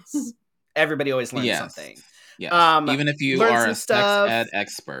things. Everybody always learns something. Yes. Even if you are a sex ed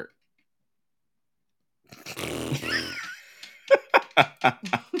expert.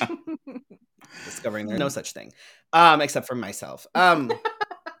 Discovering there's no such thing. Except for myself. We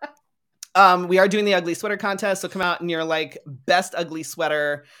are doing the ugly sweater contest, so come out in your like best ugly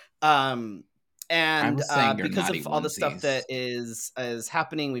sweater. And because of all the stuff that is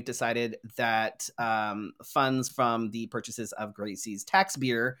happening, we've decided that funds from the purchases of Gracie's Tax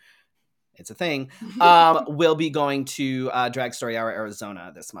Beer, it's a thing, will be going to Drag Story Hour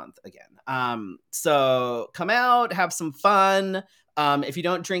Arizona this month again. So come out, have some fun. If you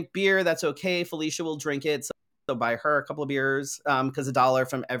don't drink beer, that's okay. Felicia will drink it. So buy her a couple of beers, because $1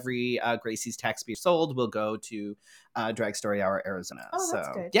 from every Gracie's Tax Beer sold will go to Drag Story Hour Arizona. That's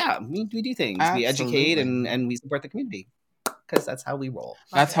good. Yeah, we do things. Absolutely. We educate and we support the community, because that's how we roll.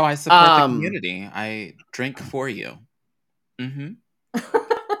 That's how I support the community. I drink for you. I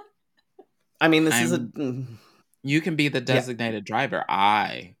mean, you can be the designated driver.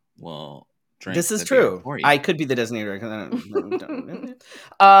 I will drink. This is true. I could be the designated driver.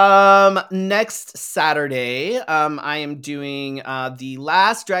 Next Saturday, I am doing the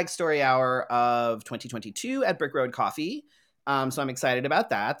last Drag Story Hour of 2022 at Brick Road Coffee. So I'm excited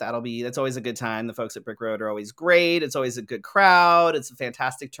about that. That's always a good time. The folks at Brick Road are always great. It's always a good crowd. It's a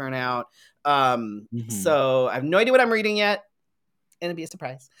fantastic turnout. So I have no idea what I'm reading yet. And it'll be a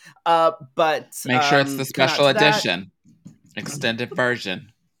surprise. But make sure it's the special edition, extended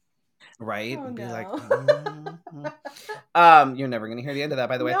version. Right? Oh, be no. Like, you're never gonna hear the end of that,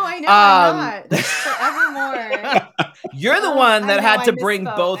 by the way. No, I know. I'm not. Forevermore. You're the one that had to bring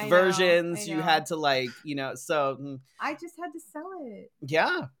both versions. You had to so I just had to sell it.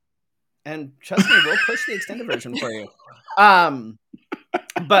 Yeah. And trust me, we'll push the extended version for you.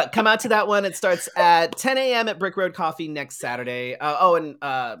 But come out to that one. It starts at 10 a.m. at Brick Road Coffee next Saturday. And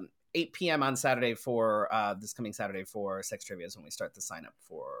 8 p.m. on Saturday for this coming Saturday for Sex Trivia is when we start the sign up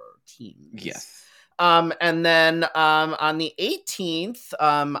for teams. Yes. And then on the 18th,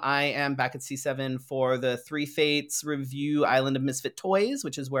 I am back at C7 for the Three Fates review Island of Misfit Toys,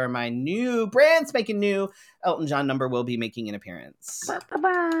 which is where my brand spanking new Elton John number will be making an appearance.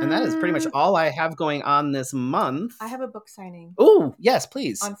 And that is pretty much all I have going on this month. I have a book signing. Oh, yes,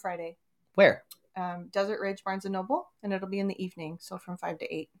 please. On Friday. Where? Desert Ridge Barnes & Noble, and it'll be in the evening, so from 5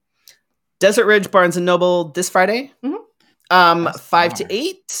 to 8. Desert Ridge Barnes & Noble this Friday? 5 to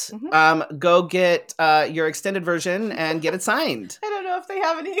 8. Go get your extended version and get it signed. I don't know if they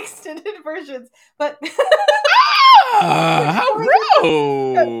have any extended versions, but how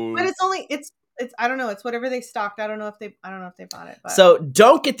rude! But it's I don't know. It's whatever they stocked. I don't know if they bought it. But. So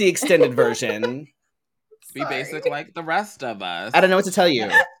don't get the extended version. Be basic like the rest of us. I don't know what to tell you.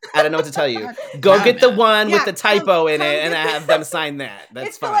 Go get the one with the typo in it and have them sign that.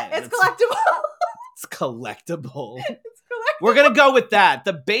 That's fine. It's collectible. It's collectible. We're gonna go with that.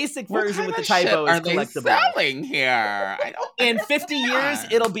 The basic version with the typo is collectible. What are they selling here? In 50 years,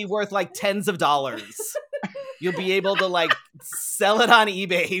 it'll be worth like tens of dollars. You'll be able to like sell it on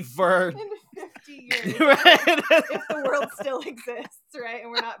eBay for in 50 years, if the world still exists, right? And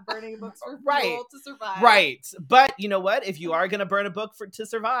we're not burning books for fuel to survive, right? But you know what? If you are gonna burn a book to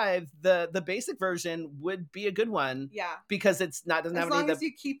survive, the basic version would be a good one. Yeah, because it's not doesn't as have long any as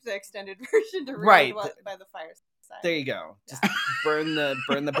you keep the extended version to read by the fireside. There you go. Just burn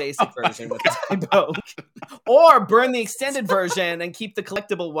the basic version with the typo. Or burn the extended version and keep the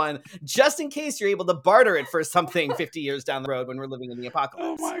collectible one just in case you're able to barter it for something 50 years down the road when we're living in the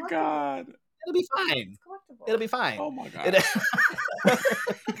apocalypse. Oh my God. It'll be fine. It'll be fine. Oh my God.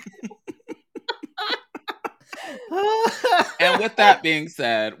 And with that being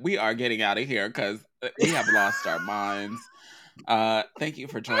said, we are getting out of here because we have lost our minds. Thank you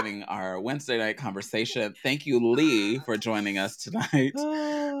for joining our Wednesday night conversation. Thank you, Lee, for joining us tonight.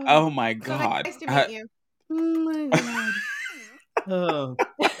 Oh my God. So nice to meet you. Oh my God.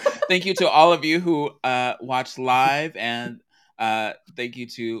 Thank you to all of you who watch live, and thank you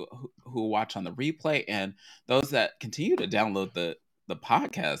to who watch on the replay, and those that continue to download the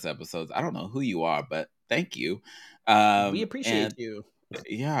podcast episodes. I don't know who you are, but thank you. We appreciate you.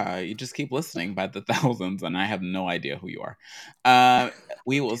 Yeah, you just keep listening by the thousands, and I have no idea who you are.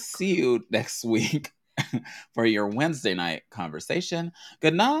 We will see you next week for your Wednesday night conversation.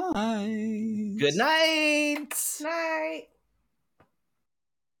 Good night. Good night. Night.